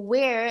very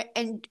aware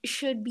and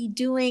should be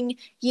doing,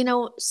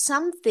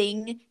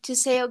 something to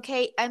say,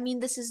 okay, I mean,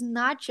 this is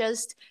not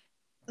just,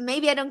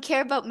 maybe I don't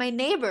care about my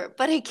neighbor,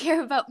 but I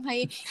care about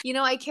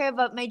I care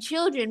about my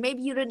children.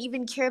 Maybe you don't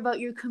even care about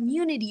your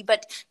community,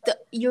 but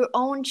your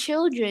own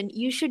children,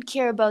 you should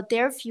care about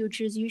their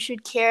futures. You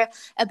should care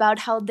about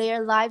how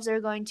their lives are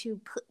going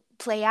to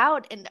play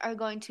out and are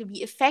going to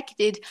be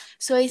affected.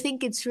 So I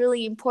think it's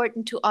really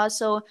important to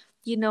also,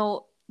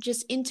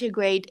 just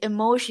integrate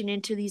emotion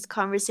into these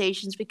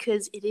conversations,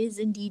 because it is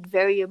indeed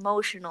very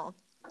emotional.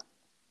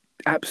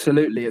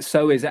 Absolutely, it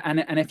so is. And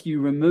if you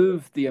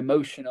remove the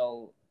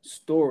emotional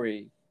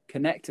story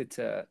connected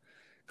to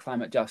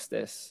climate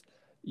justice,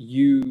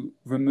 you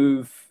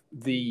remove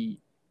the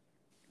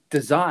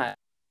desire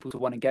to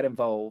want to get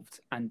involved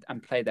and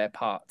play their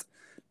part.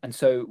 And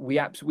so we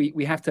have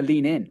to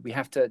lean in. We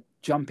have to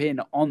jump in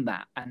on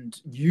that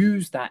and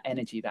use that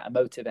energy, that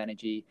emotive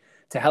energy,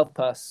 to help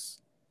us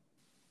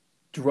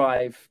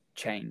drive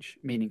change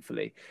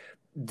meaningfully.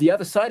 The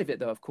other side of it,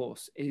 though, of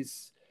course,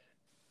 is,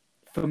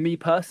 for me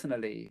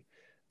personally,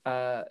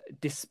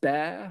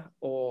 despair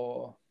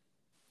or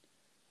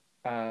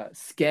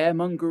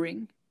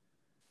scaremongering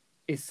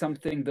is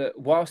something that,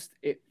 whilst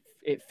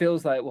it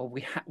feels like, well,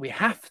 we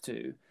have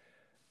to,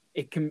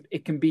 it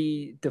can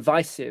be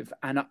divisive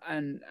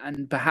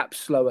and perhaps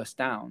slow us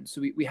down.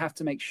 So we have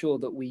to make sure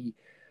that we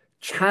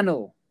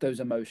channel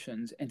those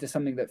emotions into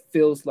something that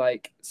feels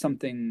like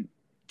something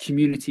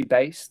community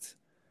based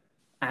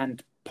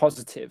and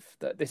positive,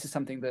 that this is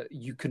something that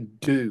you can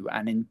do,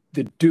 and in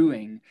the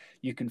doing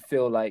you can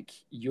feel like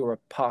you're a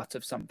part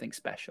of something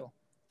special.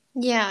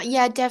 Yeah,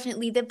 yeah,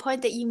 definitely. The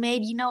point that you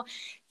made,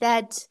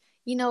 that,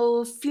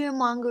 fear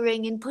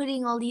mongering and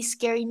putting all these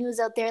scary news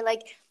out there,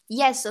 like,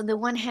 yes, on the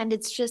one hand,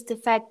 it's just the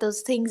fact those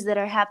things that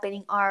are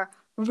happening are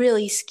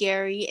really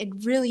scary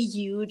and really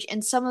huge.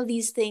 And some of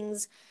these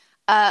things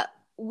uh,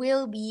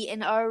 will be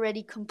and are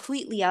already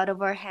completely out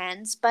of our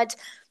hands. But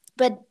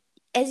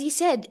as you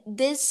said,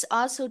 this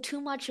also, too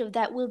much of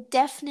that will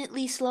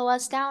definitely slow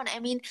us down. I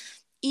mean,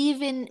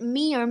 even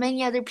me or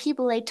many other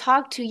people I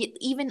talk to,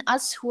 even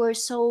us who are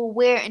so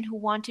aware and who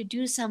want to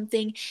do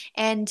something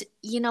and,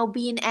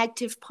 be an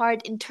active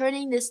part in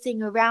turning this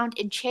thing around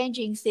and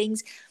changing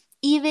things,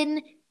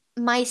 even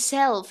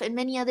myself and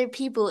many other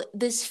people,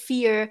 this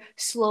fear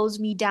slows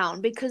me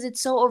down because it's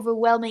so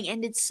overwhelming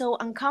and it's so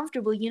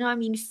uncomfortable. I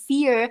mean,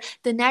 fear,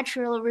 the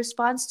natural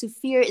response to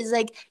fear is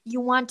like you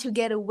want to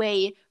get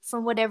away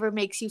from whatever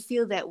makes you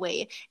feel that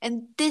way.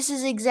 And this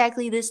is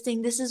exactly this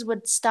thing. This is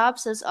what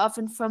stops us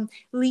often from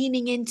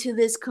leaning into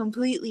this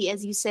completely,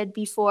 as you said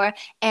before,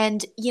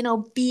 and,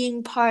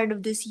 being part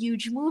of this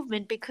huge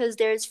movement, because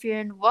there's fear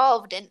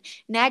involved. And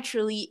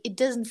naturally, it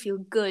doesn't feel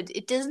good.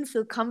 It doesn't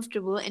feel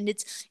comfortable. And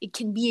it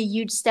can be a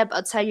huge step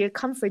outside your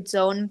comfort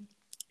zone.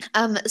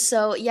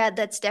 So yeah,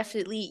 that's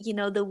definitely,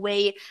 the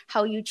way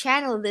how you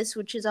channel this,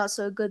 which is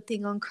also a good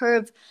thing on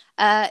Curve,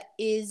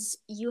 is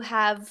you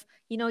have,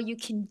 you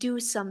can do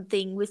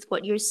something with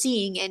what you're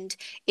seeing. And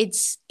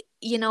it's,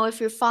 if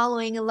you're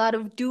following a lot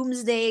of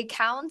doomsday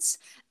accounts,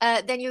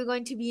 then you're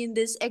going to be in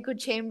this echo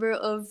chamber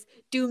of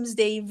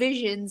doomsday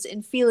visions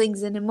and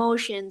feelings and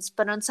emotions.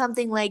 But on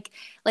something like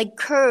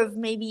Curve,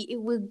 maybe it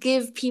will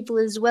give people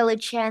as well a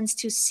chance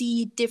to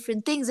see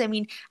different things. I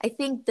mean, I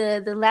think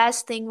the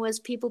last thing was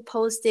people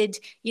posted,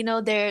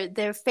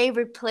 their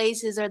favorite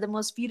places are the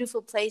most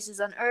beautiful places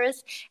on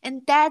earth.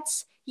 And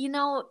that's,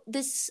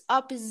 this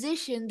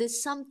opposition,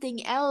 this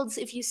something else.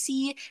 If you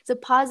see the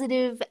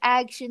positive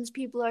actions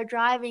people are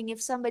driving,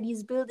 if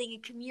somebody's building a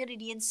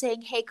community and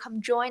saying, hey,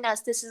 come join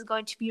us, this is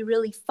going to be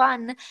really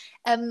fun,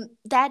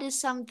 that is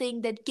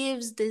something that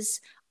gives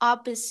this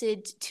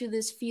opposite to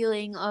this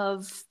feeling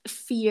of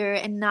fear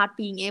and not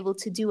being able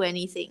to do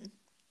anything.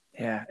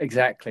 Yeah,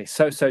 exactly.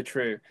 So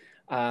true.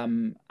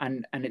 And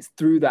it's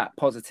through that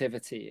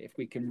positivity, if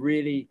we can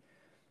really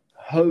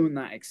hone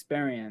that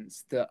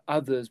experience, that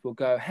others will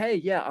go, hey,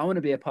 yeah, I want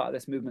to be a part of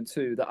this movement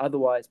too, that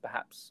otherwise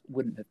perhaps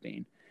wouldn't have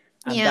been.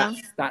 And Yeah.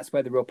 that's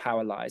where the real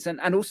power lies.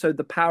 And also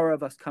the power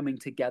of us coming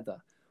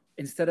together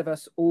instead of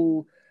us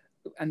all,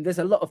 and there's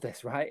a lot of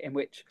this, right, in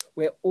which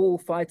we're all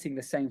fighting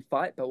the same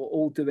fight, but we're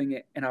all doing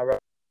it in our own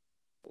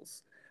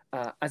ways,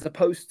 as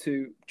opposed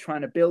to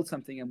trying to build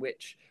something in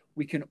which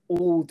we can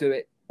all do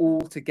it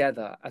all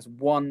together as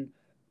one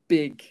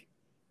big,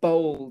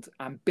 bold,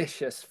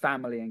 ambitious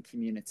family and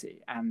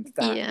community. And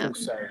that Yeah.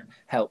 also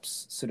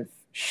helps sort of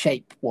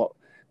shape what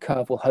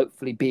Curve will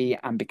hopefully be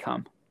and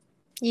become.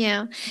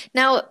 Yeah.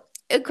 Now,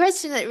 a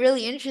question that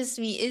really interests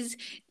me is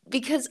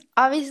because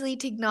obviously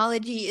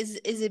technology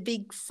is a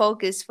big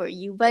focus for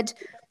you, but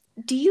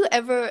do you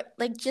ever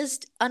like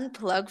just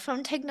unplug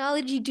from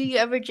technology? Do you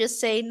ever just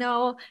say,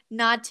 no,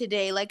 not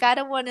today? Like, I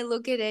don't want to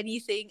look at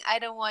anything. I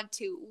don't want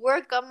to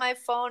work on my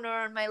phone or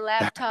on my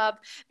laptop.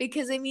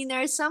 Because, I mean,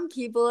 there are some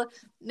people,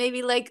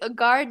 maybe like a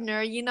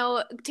gardener,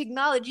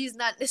 technology is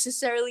not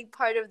necessarily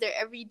part of their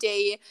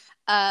everyday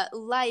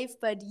life,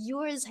 but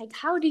yours, like,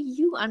 how do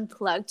you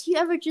unplug? Do you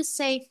ever just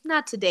say,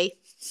 not today?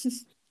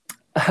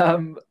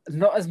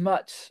 Not as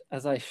much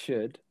as I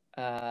should.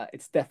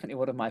 It's definitely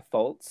one of my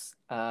faults.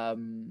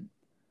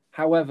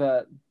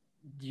 However,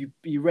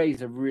 you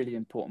raise a really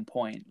important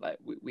point. Like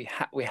we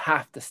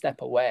have to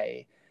step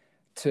away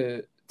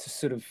to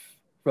sort of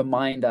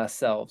remind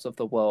ourselves of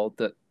the world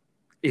that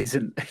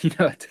isn't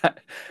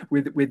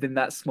within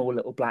that small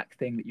little black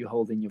thing that you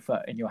hold in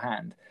your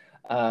hand.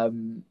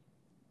 Um,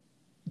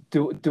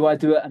 do I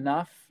do it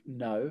enough?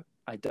 No,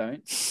 I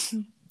don't.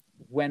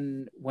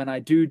 When I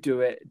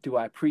do it, do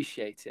I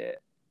appreciate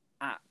it?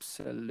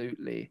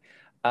 Absolutely.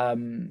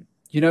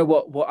 You know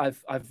what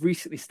I've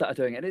recently started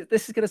doing, and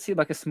this is going to seem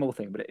like a small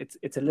thing, but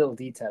it's a little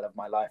detail of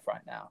my life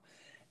right now.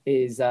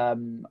 Is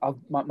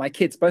my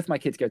kids, both my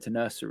kids go to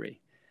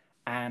nursery,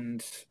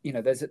 and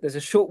there's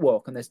a short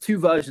walk, and there's two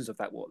versions of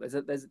that walk.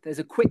 There's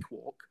a quick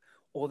walk,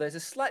 or there's a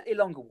slightly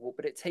longer walk,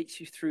 but it takes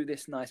you through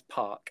this nice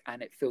park,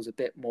 and it feels a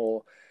bit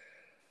more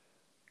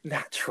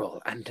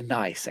natural and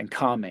nice and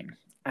calming.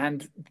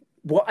 And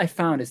what I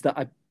found is that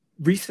I've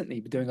recently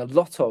been doing a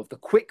lot of the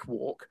quick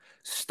walk,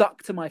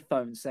 stuck to my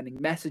phone,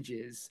 sending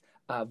messages,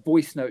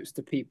 voice notes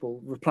to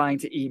people, replying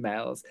to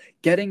emails,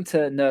 getting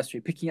to nursery,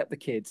 picking up the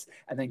kids,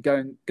 and then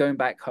going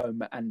back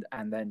home and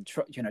then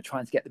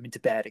trying to get them into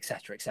bed,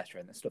 etc., etc.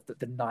 And the stuff that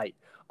the night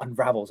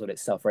unravels on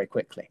itself very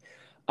quickly.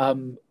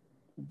 And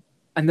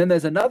then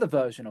there's another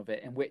version of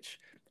it in which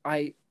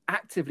I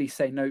actively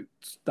say, no,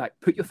 like,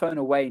 put your phone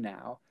away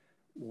now,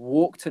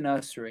 walk to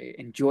nursery,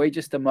 enjoy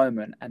just a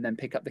moment, and then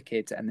pick up the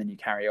kids, and then you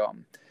carry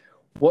on.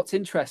 What's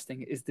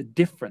interesting is the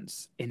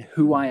difference in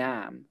who I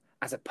am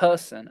as a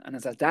person and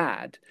as a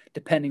dad,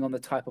 depending on the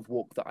type of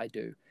walk that I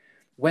do.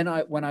 When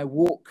I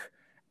walk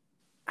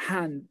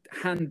hand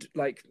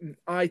like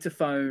eye to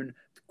phone,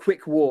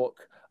 quick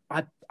walk,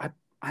 I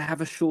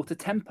have a shorter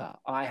temper.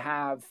 I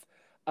have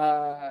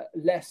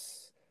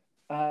less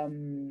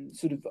I'm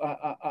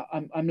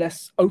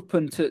less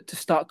open to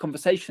start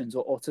conversations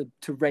or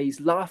to raise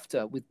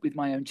laughter with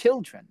my own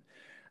children.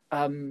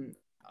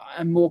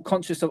 I'm more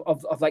conscious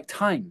of like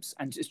times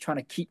and just trying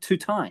to keep to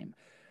time.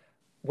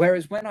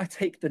 Whereas when I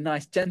take the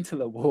nice,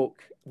 gentler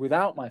walk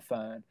without my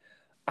phone,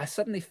 I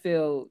suddenly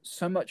feel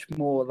so much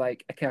more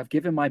like, okay, I've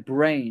given my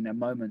brain a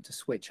moment to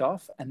switch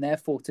off and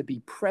therefore to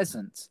be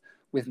present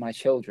with my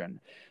children.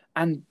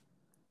 And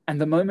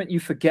the moment you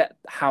forget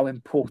how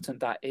important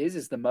that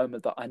is the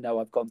moment that I know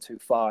I've gone too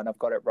far and I've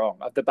got it wrong.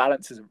 The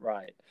balance isn't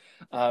right.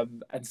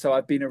 And so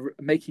I've been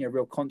making a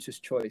real conscious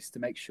choice to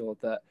make sure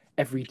that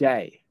every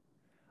day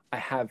I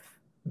have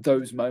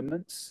those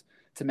moments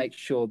to make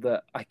sure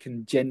that I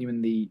can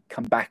genuinely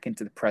come back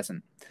into the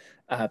present,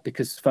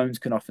 because phones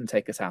can often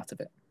take us out of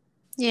it.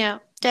 Yeah,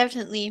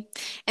 definitely.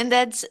 And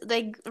that's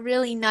like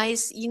really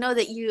nice,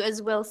 that you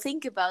as well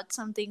think about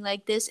something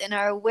like this and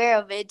are aware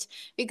of it.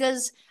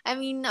 Because, I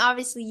mean,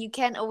 obviously, you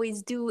can't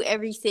always do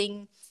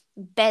everything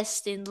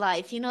best in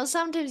life.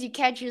 Sometimes you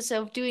catch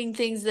yourself doing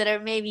things that are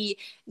maybe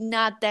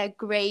not that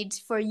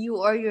great for you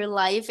or your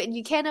life, and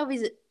you can't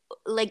always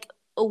like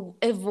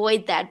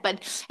avoid that.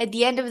 But at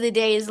the end of the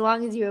day, as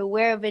long as you're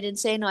aware of it and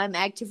say, no, I'm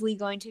actively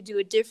going to do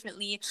it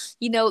differently,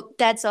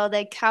 that's all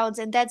that counts.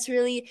 And that's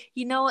really,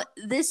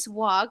 this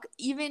walk,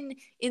 even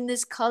in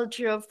this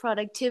culture of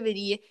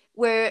productivity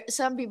where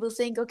some people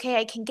think, okay,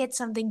 I can get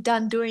something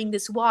done during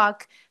this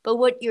walk, but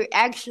what you're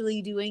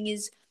actually doing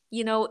is,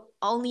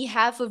 only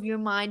half of your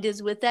mind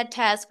is with that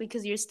task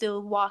because you're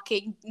still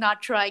walking,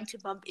 not trying to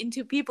bump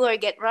into people or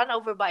get run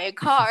over by a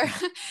car.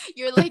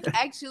 You're like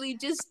actually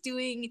just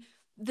doing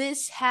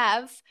this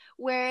half,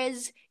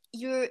 whereas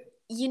you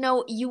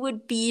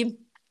would be,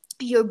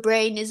 your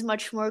brain is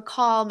much more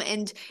calm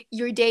and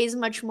your day is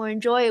much more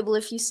enjoyable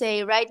if you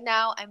say, right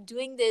now I'm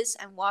doing this,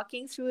 I'm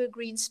walking through a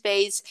green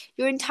space.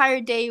 Your entire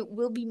day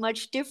will be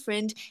much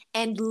different,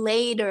 and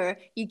later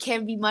you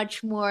can be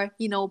much more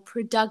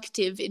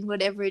productive in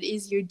whatever it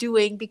is you're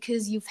doing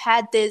because you've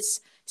had this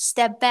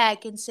stepped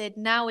back and said,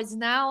 now is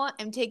now.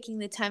 I'm taking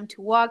the time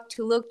to walk,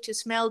 to look, to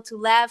smell, to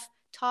laugh,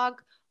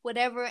 talk,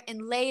 whatever,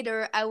 and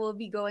later I will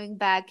be going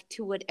back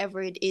to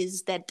whatever it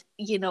is that,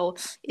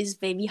 is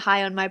maybe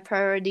high on my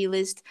priority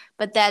list.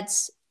 But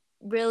that's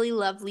really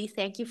lovely.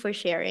 Thank you for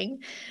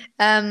sharing.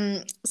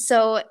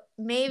 So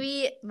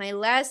maybe my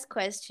last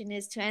question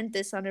is to end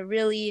this on a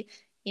really,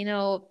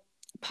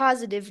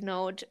 positive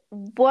note.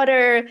 What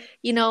are,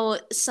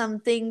 some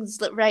things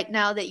right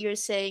now that you're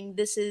saying,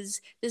 this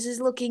is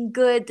looking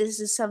good, this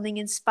is something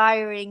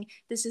inspiring,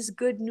 this is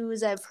good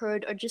news I've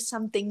heard, or just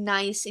something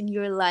nice in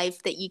your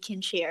life that you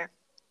can share?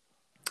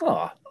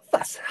 Oh,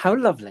 that's how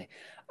lovely.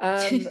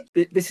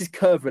 This is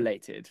Curve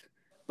related,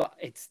 but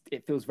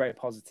it feels very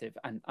positive,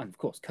 and of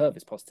course Curve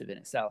is positive in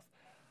itself.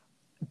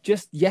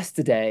 Just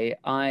yesterday,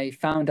 I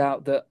found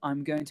out that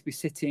I'm going to be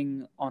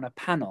sitting on a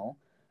panel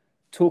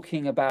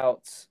talking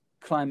about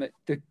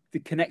the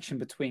connection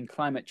between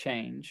climate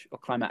change or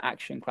climate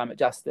action, climate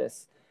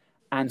justice,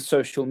 and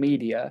social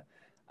media.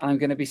 I'm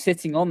going to be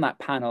sitting on that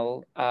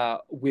panel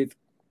with,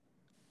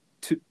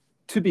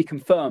 to be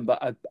confirmed,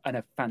 but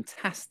a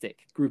fantastic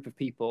group of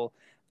people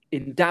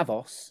in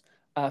Davos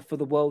for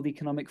the World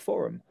Economic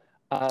Forum.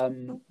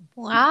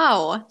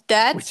 Wow,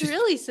 that's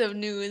really some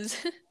news.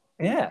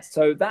 Yeah,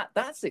 so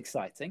that's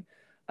exciting.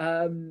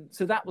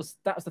 So that was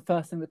the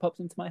first thing that popped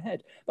into my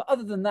head. But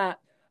other than that,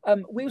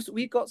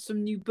 we got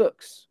some new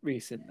books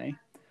recently.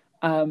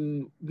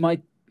 My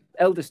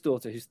eldest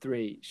daughter, who's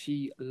 3,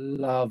 she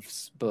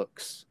loves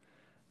books,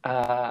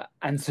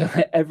 and so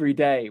every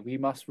day we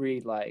must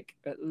read like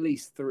at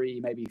least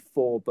 3, maybe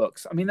 4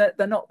 books. I mean,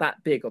 they're not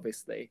that big,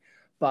 obviously,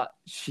 but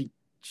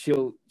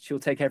she'll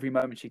take every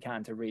moment she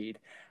can to read,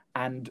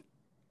 and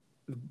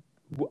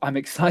I'm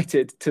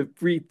excited to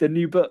read the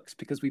new books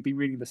because we've been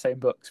reading the same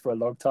books for a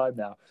long time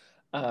now.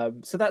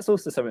 So that's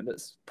also something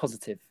that's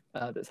positive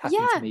that's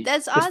happened to me. Yeah,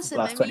 that's awesome.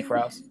 The last 24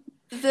 hours.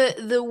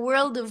 The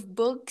world of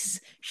books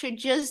should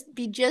just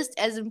be just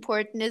as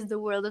important as the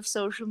world of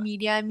social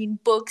media. I mean,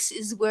 books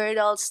is where it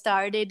all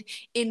started.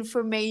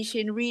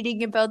 Information,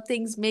 reading about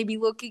things, maybe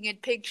looking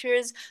at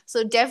pictures.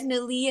 So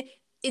definitely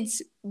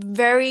it's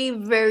very,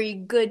 very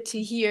good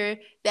to hear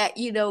that,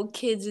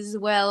 kids as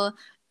well.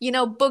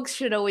 Books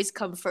should always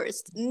come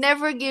first.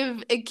 Never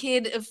give a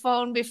kid a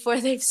phone before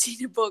they've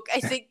seen a book. I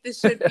think this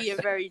should be a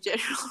very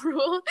general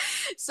rule.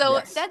 So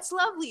yes. That's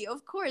lovely.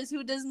 Of course,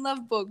 who doesn't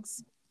love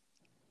books?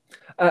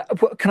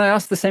 Can I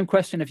ask the same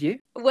question of you?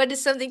 What is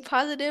something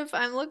positive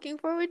I'm looking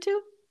forward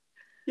to?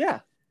 Yeah.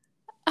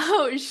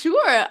 Oh,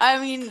 sure.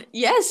 I mean,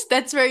 yes,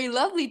 that's very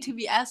lovely to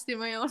be asked in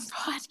my own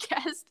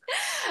podcast.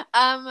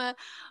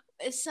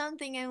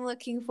 Something I'm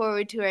looking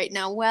forward to right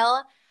now.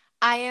 Well,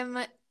 I am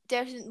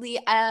definitely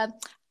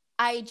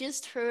I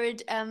just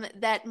heard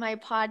that my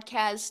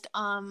podcast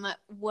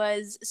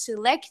was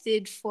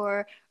selected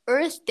for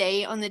Earth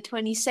Day on the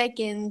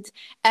 22nd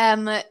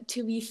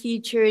to be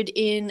featured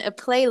in a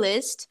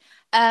playlist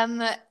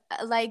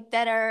like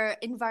that are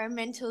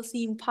environmental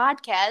themed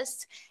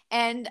podcasts.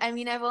 And I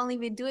mean, I've only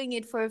been doing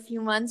it for a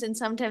few months, and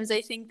sometimes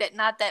I think that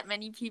not that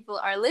many people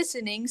are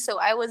listening. So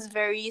I was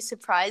very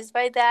surprised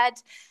by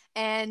that,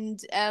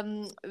 and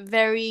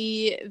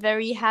very,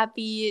 very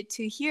happy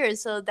to hear.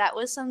 So that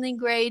was something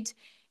great.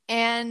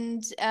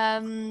 And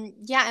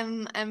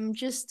I'm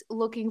just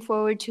looking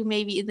forward to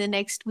maybe in the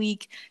next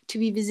week to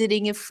be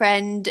visiting a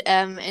friend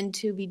and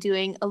to be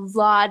doing a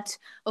lot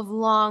of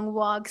long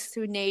walks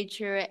through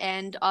nature,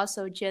 and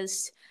also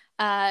just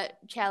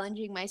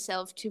challenging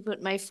myself to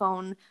put my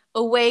phone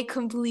away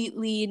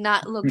completely,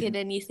 not look at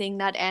anything,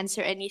 not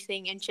answer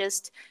anything, and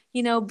just,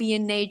 be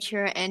in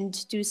nature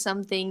and do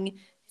something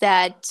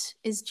that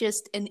is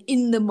just an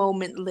in the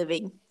moment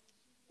living.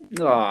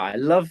 Oh, I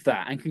love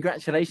that. And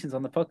congratulations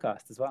on the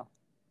podcast as well.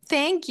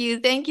 Thank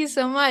you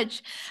so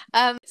much.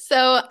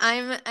 So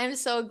I'm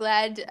so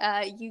glad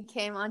you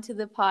came onto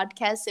the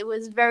podcast. It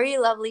was very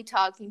lovely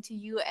talking to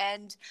you,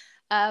 and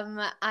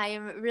I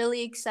am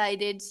really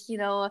excited,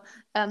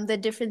 the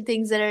different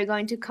things that are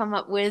going to come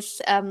up with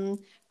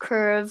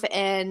Curve,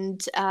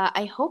 and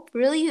I hope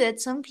really that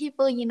some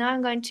people,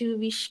 I'm going to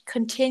be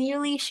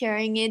continually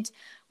sharing it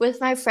with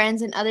my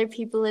friends and other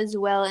people as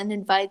well, and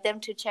invite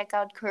them to check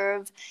out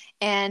Curve.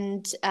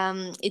 And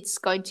it's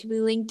going to be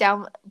linked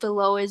down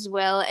below as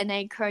well, and I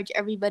encourage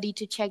everybody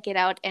to check it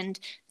out. And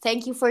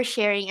thank you for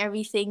sharing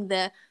everything,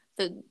 the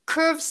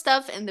Curve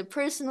stuff and the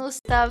personal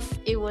stuff.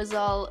 It was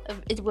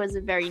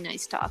a very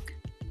nice talk.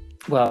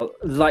 Well,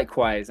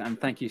 likewise, and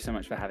thank you so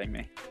much for having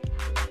me.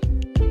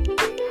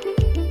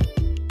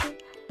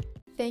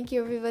 Thank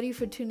you everybody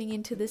for tuning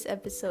into this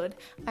episode.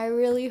 I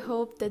really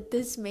hope that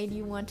this made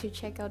you want to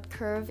check out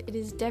Curve. It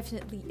is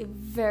definitely a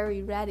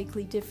very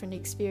radically different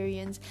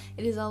experience.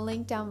 It is all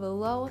linked down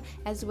below.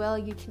 As well,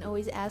 you can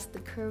always ask the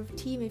Curve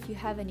team if you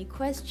have any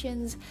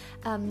questions.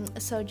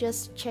 So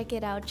just check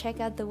it out. Check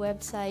out the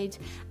website.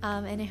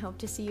 And I hope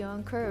to see you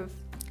on Curve.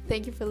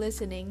 Thank you for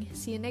listening.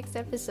 See you next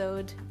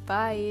episode.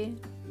 Bye.